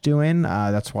loved doing.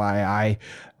 That's why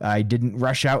I didn't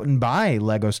rush out and buy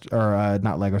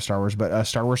not Lego Star Wars, but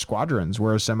Star Wars Squadrons,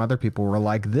 whereas some other people were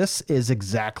like, this is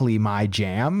exactly my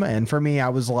jam. And for me, I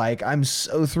was like, I'm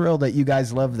so thrilled that you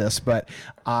guys love this, but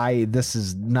this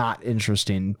is not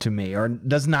interesting to me, or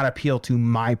does not appeal to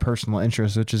my personal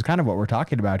interests, which is kind of what we're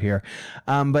talking about here.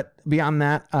 But beyond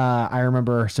that, I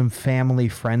remember some family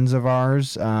friends of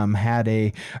ours had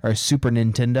a Super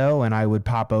Nintendo, and I would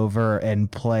pop over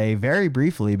and play very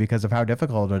briefly because of how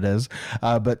difficult it is.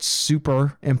 But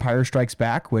Super Empire Strikes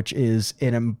Back, which is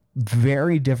in a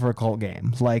very difficult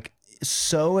game, like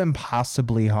so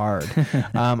impossibly hard.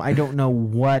 I don't know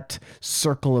what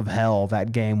circle of hell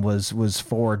that game was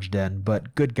forged in,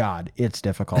 but good God, it's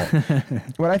difficult.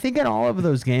 But I think in all of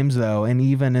those games, though, and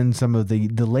even in some of the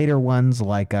later ones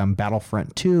like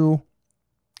Battlefront 2,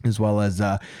 as well as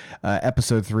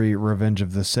Episode 3, Revenge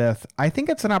of the Sith, I think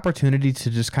it's an opportunity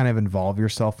to just kind of involve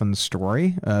yourself in the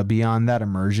story. Beyond that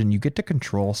immersion, you get to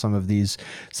control some of these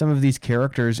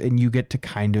characters, and you get to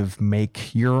kind of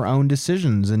make your own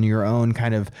decisions and your own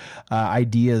kind of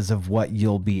ideas of what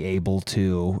you'll be able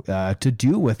to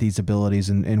do with these abilities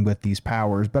and with these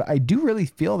powers. But I do really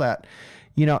feel that,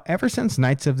 ever since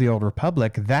Knights of the Old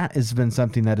Republic, that has been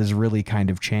something that has really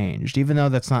kind of changed. Even though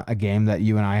that's not a game that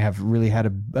you and I have really had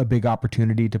a big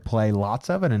opportunity to play lots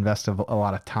of and invest a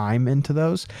lot of time into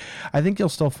those, I think you'll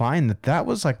still find that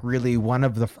was like really one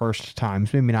of the first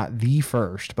times, maybe not the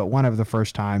first, but one of the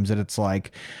first times that it's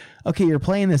like, okay, you're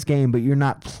playing this game, but you're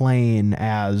not playing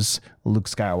as Luke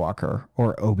Skywalker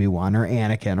or Obi-Wan or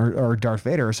Anakin or Darth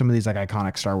Vader or some of these like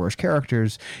iconic Star Wars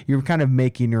characters. You're kind of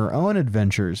making your own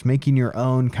adventures, making your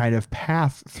own kind of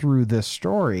path through this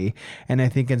story. And I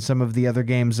think in some of the other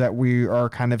games that we are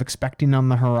kind of expecting on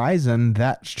the horizon,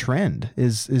 that trend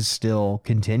is still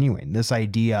continuing. This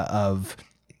idea of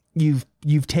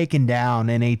you've taken down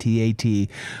an AT-AT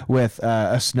with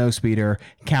a snowspeeder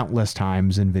countless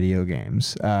times in video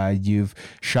games. You've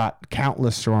shot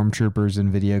countless stormtroopers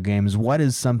in video games. What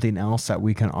is something else that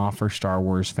we can offer Star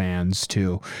Wars fans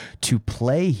to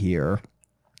play here?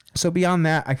 So beyond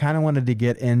that, I kind of wanted to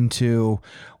get into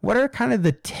what are kind of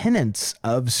the tenets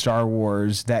of Star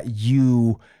Wars that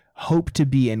you hope to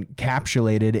be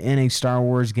encapsulated in a Star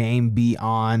Wars game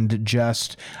beyond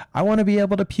just, I want to be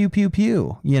able to pew, pew,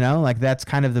 pew, like that's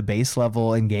kind of the base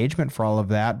level engagement for all of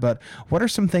that. But what are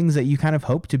some things that you kind of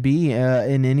hope to be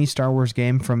in any Star Wars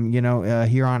game from,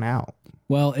 here on out?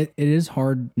 Well, it is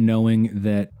hard knowing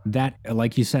that,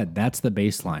 like you said, that's the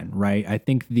baseline, right? I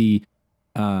think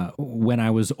when I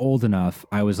was old enough,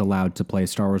 I was allowed to play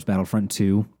Star Wars Battlefront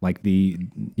 2, like the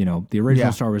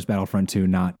original Star Wars Battlefront 2,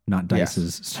 not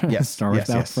DICE's Star Wars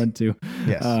Battlefront 2.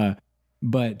 Yes.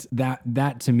 But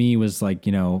that to me was like,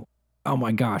 oh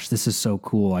my gosh, this is so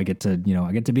cool. I get to,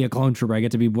 I get to be a clone trooper. I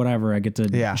get to be whatever. I get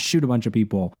to shoot a bunch of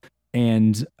people.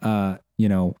 And,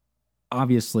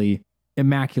 obviously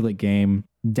immaculate game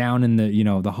down in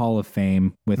the, the Hall of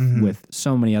Fame with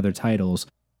so many other titles.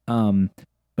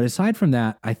 But aside from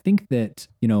that, I think that,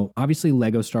 obviously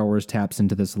Lego Star Wars taps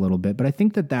into this a little bit, but I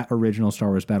think that original Star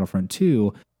Wars Battlefront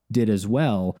 2 did as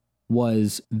well,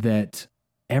 was that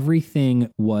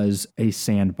everything was a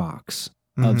sandbox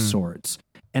of sorts.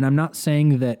 And I'm not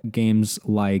saying that games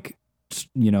like,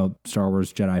 Star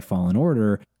Wars Jedi Fallen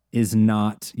Order is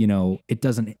not, it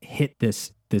doesn't hit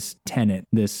this tenet,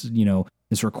 this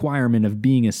requirement of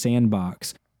being a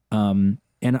sandbox. And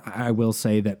I will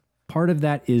say that part of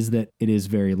that is that it is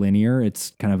very linear.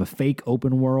 It's kind of a fake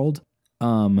open world.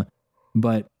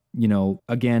 But,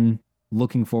 again,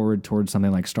 looking forward towards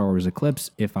something like Star Wars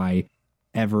Eclipse, if I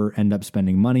ever end up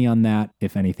spending money on that,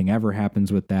 if anything ever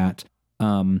happens with that,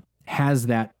 has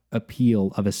that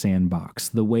appeal of a sandbox,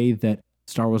 the way that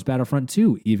Star Wars Battlefront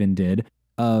 2 even did,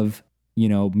 of, me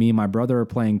and my brother are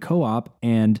playing co-op,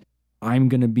 and I'm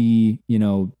going to be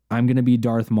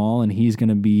Darth Maul, and he's going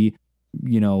to be,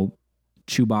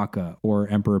 Chewbacca or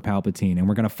Emperor Palpatine, and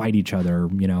we're going to fight each other.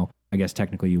 I guess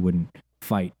technically you wouldn't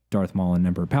fight Darth Maul and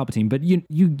Emperor Palpatine, but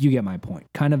you get my point.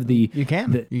 Kind of you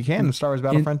can in Star Wars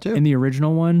Battlefront 2. In the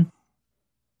original one?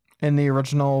 In the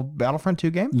original Battlefront 2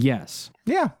 game? Yes.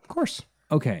 Yeah, of course.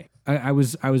 Okay. I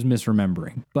was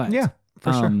misremembering, but yeah,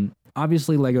 for sure.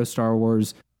 Obviously Lego Star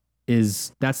Wars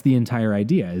that's the entire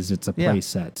idea, is it's a play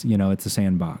set, it's a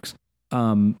sandbox.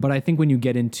 But I think when you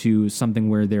get into something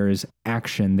where there is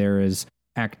action, there is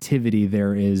activity,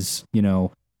 there is,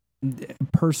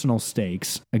 personal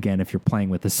stakes, again, if you're playing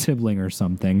with a sibling or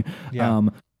something,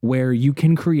 where you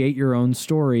can create your own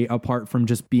story apart from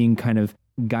just being kind of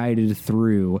guided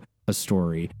through a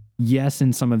story. Yes,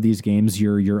 in some of these games,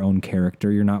 you're your own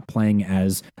character. You're not playing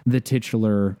as the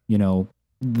titular,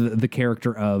 the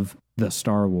character of the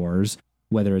Star Wars,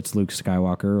 whether it's Luke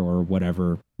Skywalker or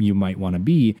whatever you might want to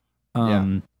be.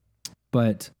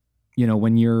 But,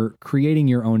 when you're creating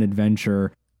your own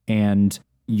adventure and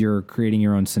you're creating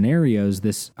your own scenarios,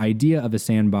 this idea of a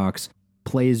sandbox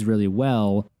plays really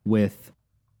well with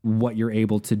what you're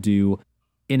able to do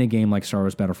in a game like Star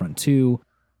Wars Battlefront 2,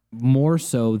 more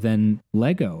so than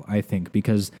Lego, I think,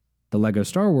 because the Lego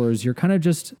Star Wars, you're kind of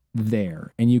just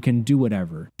there and you can do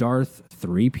whatever. Darth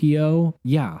 3PO,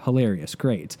 yeah, hilarious,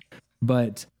 great.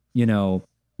 But,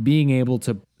 being able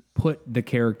to put the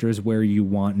characters where you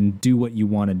want and do what you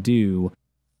want to do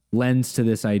lends to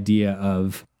this idea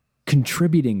of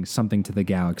contributing something to the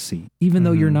galaxy, even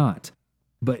though you're not.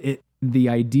 But the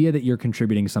idea that you're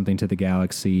contributing something to the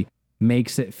galaxy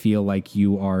makes it feel like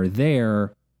you are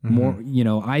there more,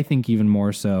 I think even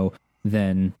more so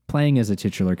than playing as a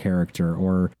titular character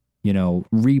or,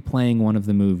 replaying one of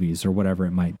the movies or whatever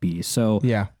it might be. So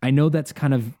I know that's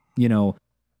kind of,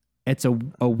 it's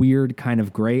a weird kind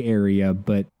of gray area,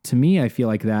 but to me, I feel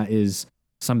like that is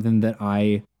something that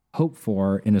I hope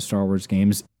for in a Star Wars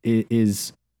games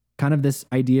is kind of this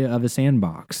idea of a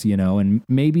sandbox, and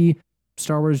maybe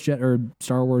Star Wars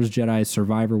Jedi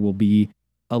Survivor will be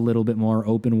a little bit more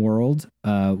open world.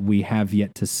 We have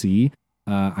yet to see.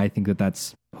 I think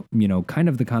that's, kind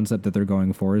of the concept that they're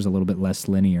going for, is a little bit less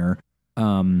linear.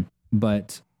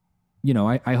 But,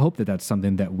 I hope that that's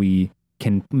something that we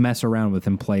can mess around with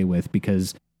and play with,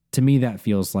 because to me, that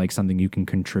feels like something you can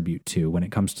contribute to when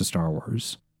it comes to Star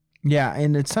Wars. Yeah.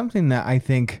 And it's something that I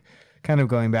think, kind of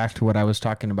going back to what I was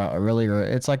talking about earlier,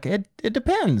 it's like, it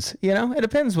depends, it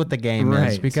depends what the game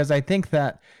is, because I think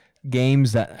that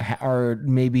games that are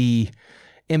maybe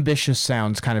ambitious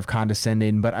sounds kind of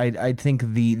condescending, but I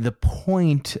think the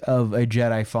point of a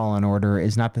Jedi Fallen Order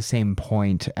is not the same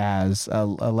point as a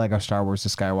Lego Star Wars: The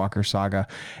Skywalker Saga.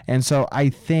 And so I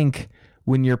think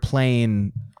when you're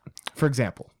playing, for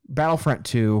example, Battlefront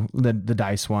 2, the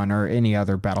DICE one, or any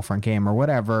other Battlefront game or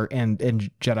whatever, and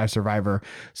Jedi Survivor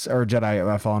or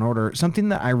Jedi Fallen Order, something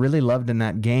that I really loved in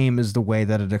that game is the way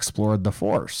that it explored the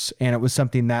Force. And it was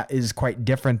something that is quite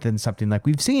different than something like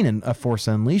we've seen in a Force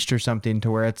Unleashed or something,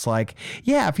 to where it's like,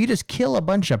 yeah, if you just kill a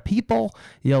bunch of people,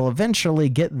 you'll eventually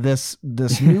get this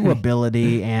new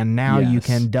ability, and now you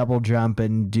can double jump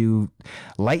and do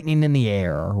lightning in the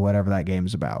air or whatever that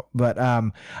game's about. But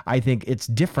I think it's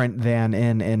different than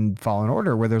in Fallen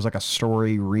Order, where there's like a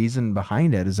story reason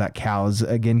behind it, is that Cal is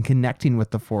again connecting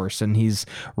with the Force, and he's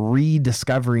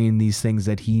rediscovering these things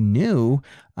that he knew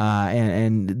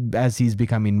and as he's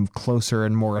becoming closer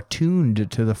and more attuned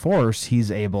to the Force,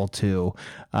 he's able to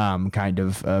kind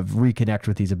of reconnect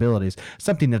with these abilities.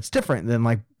 Something that's different than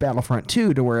like Battlefront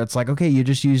 2, to where it's like, okay, you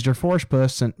just used your force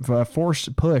push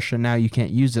and now you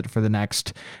can't use it for the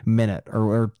next minute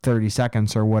or 30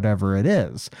 seconds or whatever it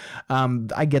is.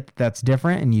 I get that that's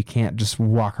different, and you can't just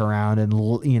walk around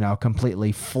and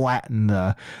completely flatten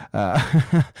the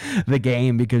the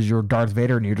game because you're Darth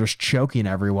Vader and you're just choking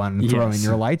everyone and throwing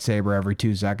your lightsaber every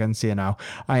 2 seconds. I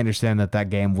understand that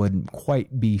game wouldn't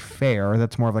quite be fair.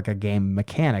 That's more of like a game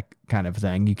mechanic kind of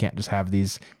thing. You can't just have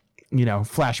these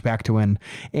flashback to when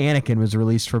Anakin was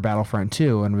released for Battlefront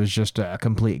 2 and was just a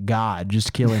complete god,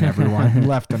 just killing everyone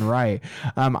left and right.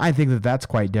 I think that that's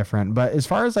quite different. But as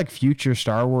far as like future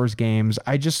Star Wars games,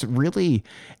 I just really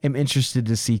am interested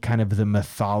to see kind of the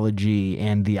mythology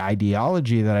and the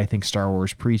ideology that I think Star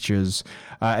Wars preaches,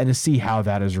 and to see how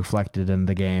that is reflected in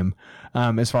the game.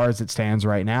 As far as it stands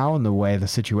right now and the way the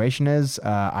situation is,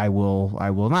 I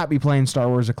will not be playing Star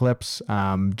Wars Eclipse,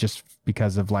 just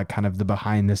because of like kind of the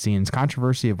behind the scenes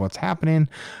controversy of what's happening.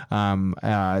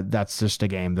 That's just a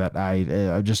game that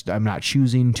I'm not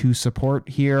choosing to support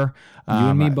here. You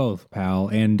and me both, pal,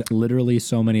 and literally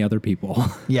so many other people.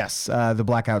 Yes, the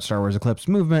Blackout Star Wars Eclipse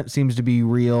movement seems to be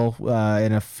real,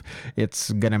 and if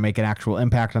it's going to make an actual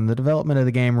impact on the development of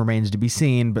the game remains to be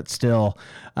seen, but still,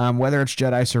 whether it's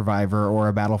Jedi Survivor or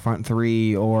a Battlefront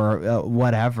 3 or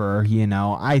whatever,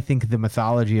 I think the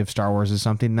mythology of Star Wars is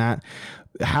something that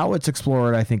how it's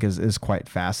explored, I think, is quite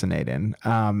fascinating.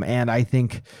 And I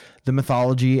think the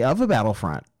mythology of a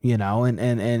Battlefront,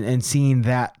 and seeing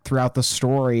that throughout the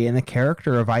story and the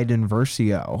character of Iden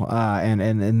Versio,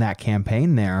 and that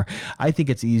campaign there, I think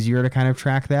it's easier to kind of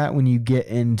track that. When you get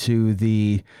into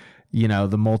the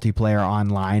multiplayer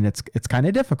online, it's kind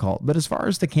of difficult. But as far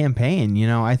as the campaign,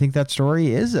 I think that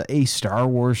story is a Star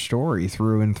Wars story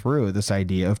through and through. This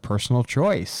idea of personal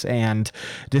choice and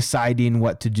deciding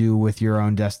what to do with your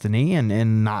own destiny,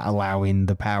 and not allowing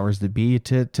the powers that be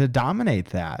to dominate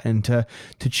that, and to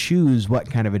choose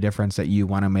what kind of a difference that you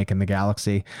want to make in the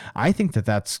galaxy. I think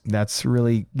that's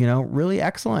really, really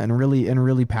excellent and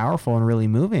really powerful and really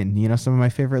moving. Some of my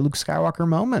favorite Luke Skywalker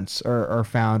moments are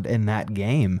found in that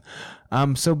game.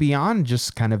 So beyond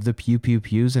just kind of the pew pew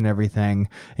pews and everything,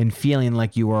 and feeling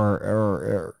like you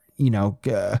are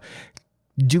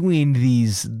doing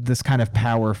this kind of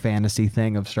power fantasy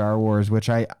thing of Star Wars, which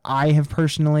I have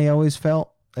personally always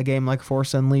felt a game like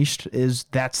Force Unleashed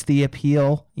that's the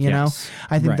appeal.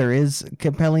 I think there is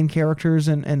compelling characters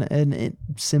and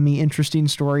semi-interesting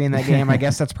story in that game. I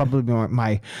guess that's probably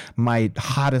my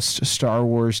hottest Star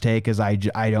Wars take, is I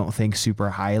don't think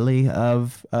super highly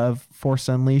of Force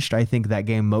Unleashed. I think that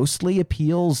game mostly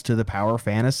appeals to the power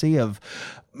fantasy of,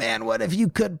 man, what if you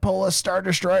could pull a Star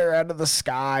Destroyer out of the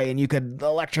sky and you could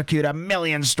electrocute 1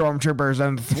 million stormtroopers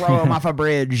and throw them off a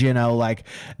bridge, like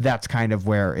that's kind of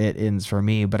where it ends for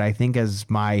me. But I think as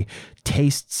my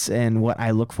tastes and what I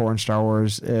look for in Star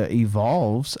Wars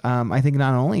evolves, I think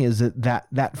not only is it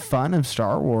that fun of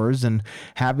Star Wars and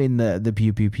having the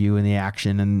pew pew pew and the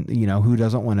action, and who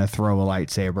doesn't want to throw a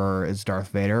lightsaber as Darth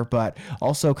Vader, but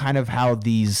also kind of how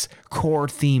these core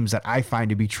themes that I find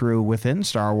to be true within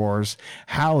Star Wars,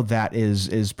 how that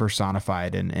is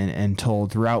personified and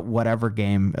told throughout whatever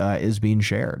game is being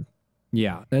shared.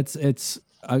 Yeah, it's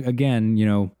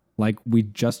again, like we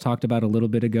just talked about a little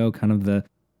bit ago, kind of the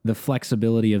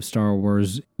flexibility of Star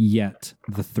Wars, yet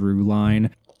the through line.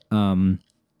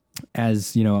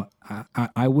 As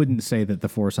I wouldn't say that The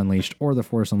Force Unleashed or The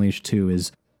Force Unleashed 2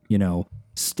 is,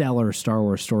 stellar Star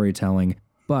Wars storytelling,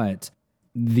 but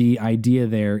the idea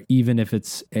there, even if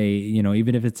it's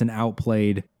an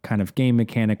outplayed kind of game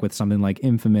mechanic with something like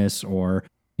Infamous, or,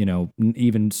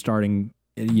 even starting,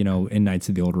 in Knights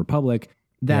of the Old Republic,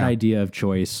 that idea of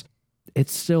choice,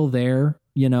 it's still there,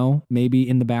 maybe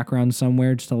in the background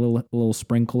somewhere, just a little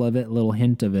sprinkle of it, a little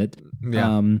hint of it.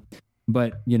 Yeah.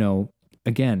 But,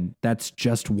 again, it's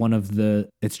just one of the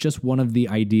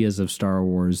ideas of Star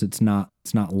Wars. It's not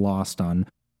lost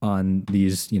on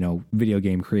these, video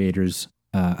game creators,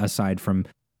 aside from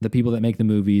the people that make the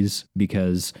movies,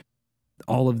 because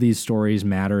all of these stories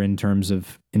matter in terms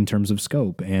of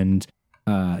scope, and,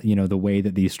 the way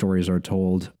that these stories are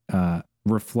told,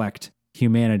 reflect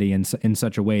humanity in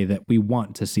such a way that we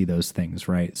want to see those things,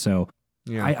 right? So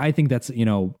I think that's,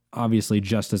 obviously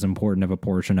just as important of a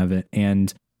portion of it.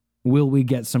 And will we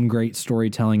get some great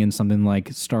storytelling in something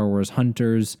like Star Wars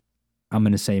Hunters? I'm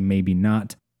going to say maybe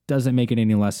not. Does it make it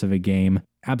any less of a game?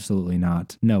 Absolutely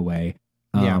not. No way.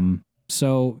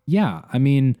 So yeah, I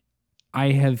mean,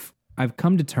 I've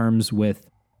come to terms with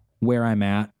where I'm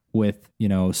at with,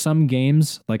 some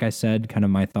games, like I said, kind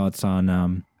of my thoughts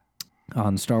on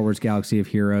Star Wars Galaxy of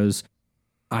Heroes.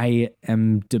 I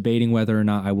am debating whether or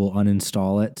not I will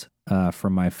uninstall it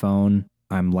from my phone.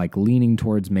 I'm like leaning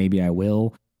towards maybe I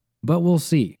will, but we'll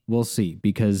see. We'll see,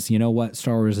 because you know what?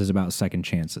 Star Wars is about second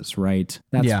chances, right?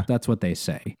 That's what they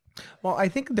say. Well, I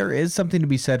think there is something to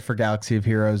be said for Galaxy of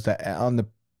Heroes that on the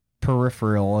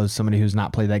peripheral, as somebody who's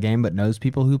not played that game but knows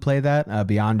people who play that,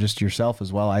 beyond just yourself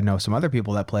as well. I know some other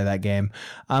people that play that game.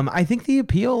 I think the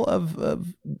appeal of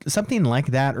something like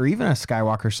that, or even a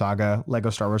Skywalker Saga,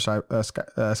 Lego Star Wars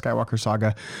Skywalker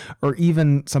Saga, or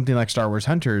even something like Star Wars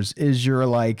Hunters, is you're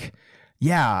like,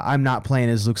 yeah, I'm not playing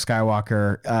as Luke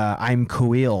Skywalker. I'm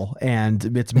Kuil,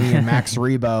 and it's me and Max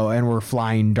Rebo, and we're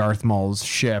flying Darth Maul's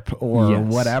ship, or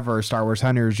whatever. Star Wars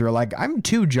Hunters, you're like, I'm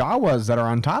two Jawas that are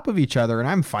on top of each other, and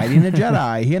I'm fighting a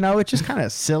Jedi. It's just kind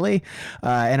of silly.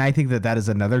 And I think that is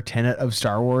another tenet of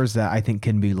Star Wars that I think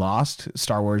can be lost.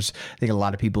 Star Wars, I think a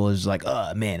lot of people is like,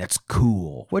 oh man, it's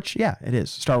cool. Which, yeah, it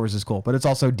is. Star Wars is cool, but it's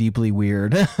also deeply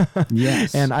weird.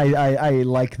 Yes. And I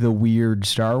like the weird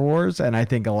Star Wars, and I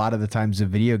think a lot of the times of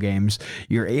video games,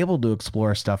 you're able to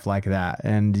explore stuff like that,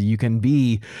 and you can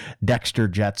be Dexter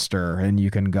Jetster, and you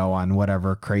can go on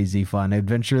whatever crazy fun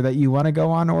adventure that you want to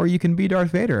go on, or you can be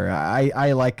Darth Vader.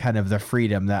 I like kind of the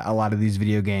freedom that a lot of these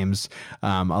video games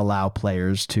allow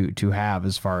players to have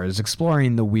as far as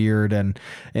exploring the weird and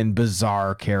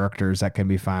bizarre characters that can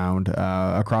be found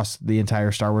across the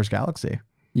entire Star Wars galaxy.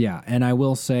 Yeah, and I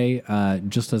will say,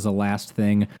 just as a last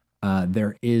thing,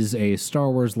 there is a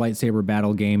Star Wars lightsaber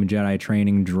battle game, Jedi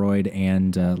Training Droid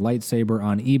and lightsaber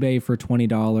on eBay for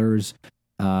 $20.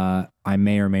 I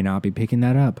may or may not be picking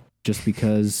that up, just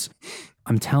because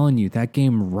I'm telling you, that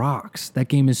game rocks. That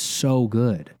game is so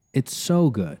good. It's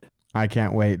so good. I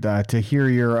can't wait to hear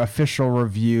your official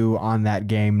review on that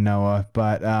game, Noah.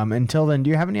 But until then, do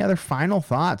you have any other final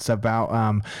thoughts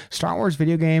about Star Wars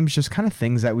video games, just kind of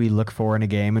things that we look for in a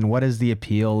game, and what is the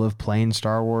appeal of playing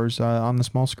Star Wars on the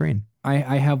small screen?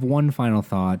 I have one final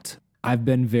thought. I've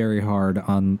been very hard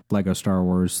on Lego Star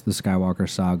Wars, the Skywalker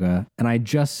Saga, and I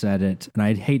just said it, and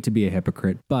I'd hate to be a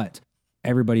hypocrite, but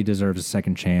everybody deserves a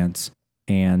second chance,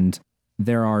 and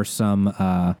there are some,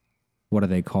 what are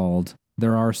they called?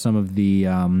 There are some of the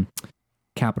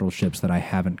capital ships that I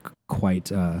haven't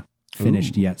quite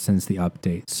finished yet since the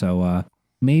update. So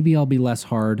maybe I'll be less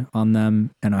hard on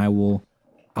them, and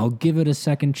I'll give it a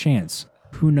second chance.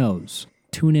 Who knows?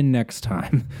 Tune in next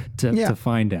time to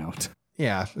find out.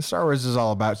 Yeah, Star Wars is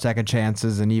all about second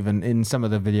chances, and even in some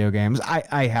of the video games,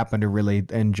 I happen to really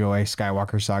enjoy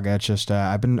Skywalker Saga. It's just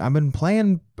I've been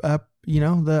playing.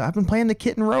 I've been playing the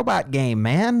Kitten Robot game,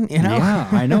 man. Yeah,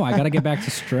 I know. I got to get back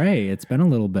to Stray. It's been a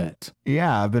little bit.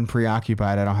 Yeah, I've been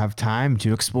preoccupied. I don't have time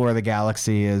to explore the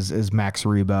galaxy as Max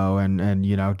Rebo and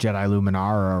Jedi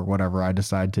Luminara or whatever I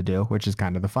decide to do, which is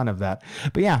kind of the fun of that.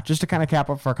 But yeah, just to kind of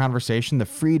cap up our conversation, the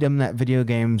freedom that video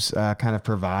games kind of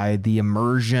provide, the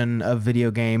immersion of video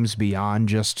games beyond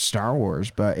just Star Wars,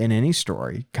 but in any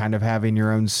story, kind of having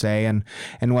your own say and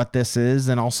what this is,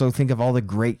 and also think of all the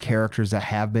great characters that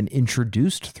have been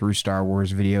introduced through Star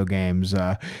Wars video games,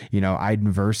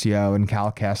 Iden Versio and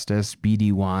Cal Kestis,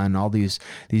 BD-1, all these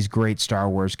great Star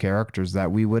Wars characters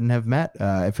that we wouldn't have met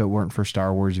if it weren't for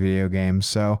Star Wars video games.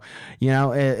 So,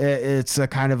 it's a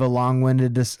kind of a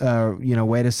long-winded,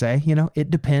 way to say,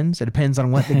 it depends. It depends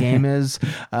on what the game is.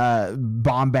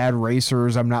 Bombad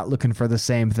Racers, I'm not looking for the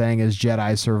same thing as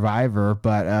Jedi Survivor,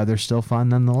 but they're still fun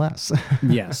nonetheless.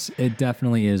 Yes, it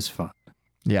definitely is fun.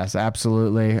 Yes,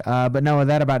 absolutely. But Noah,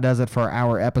 that about does it for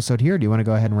our episode here. Do you want to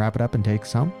go ahead and wrap it up and take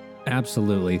us home?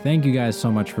 Absolutely. Thank you guys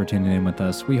so much for tuning in with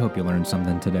us. We hope you learned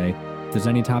something today. If there's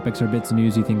any topics or bits of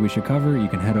news you think we should cover, you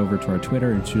can head over to our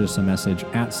Twitter and shoot us a message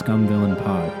at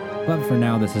ScumVillainPod. But for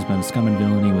now, this has been Scum and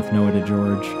Villainy with Noah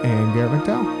DeGeorge and Garrett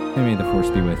McDowell. And may the Force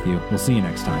be with you. We'll see you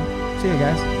next time. See you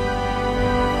guys.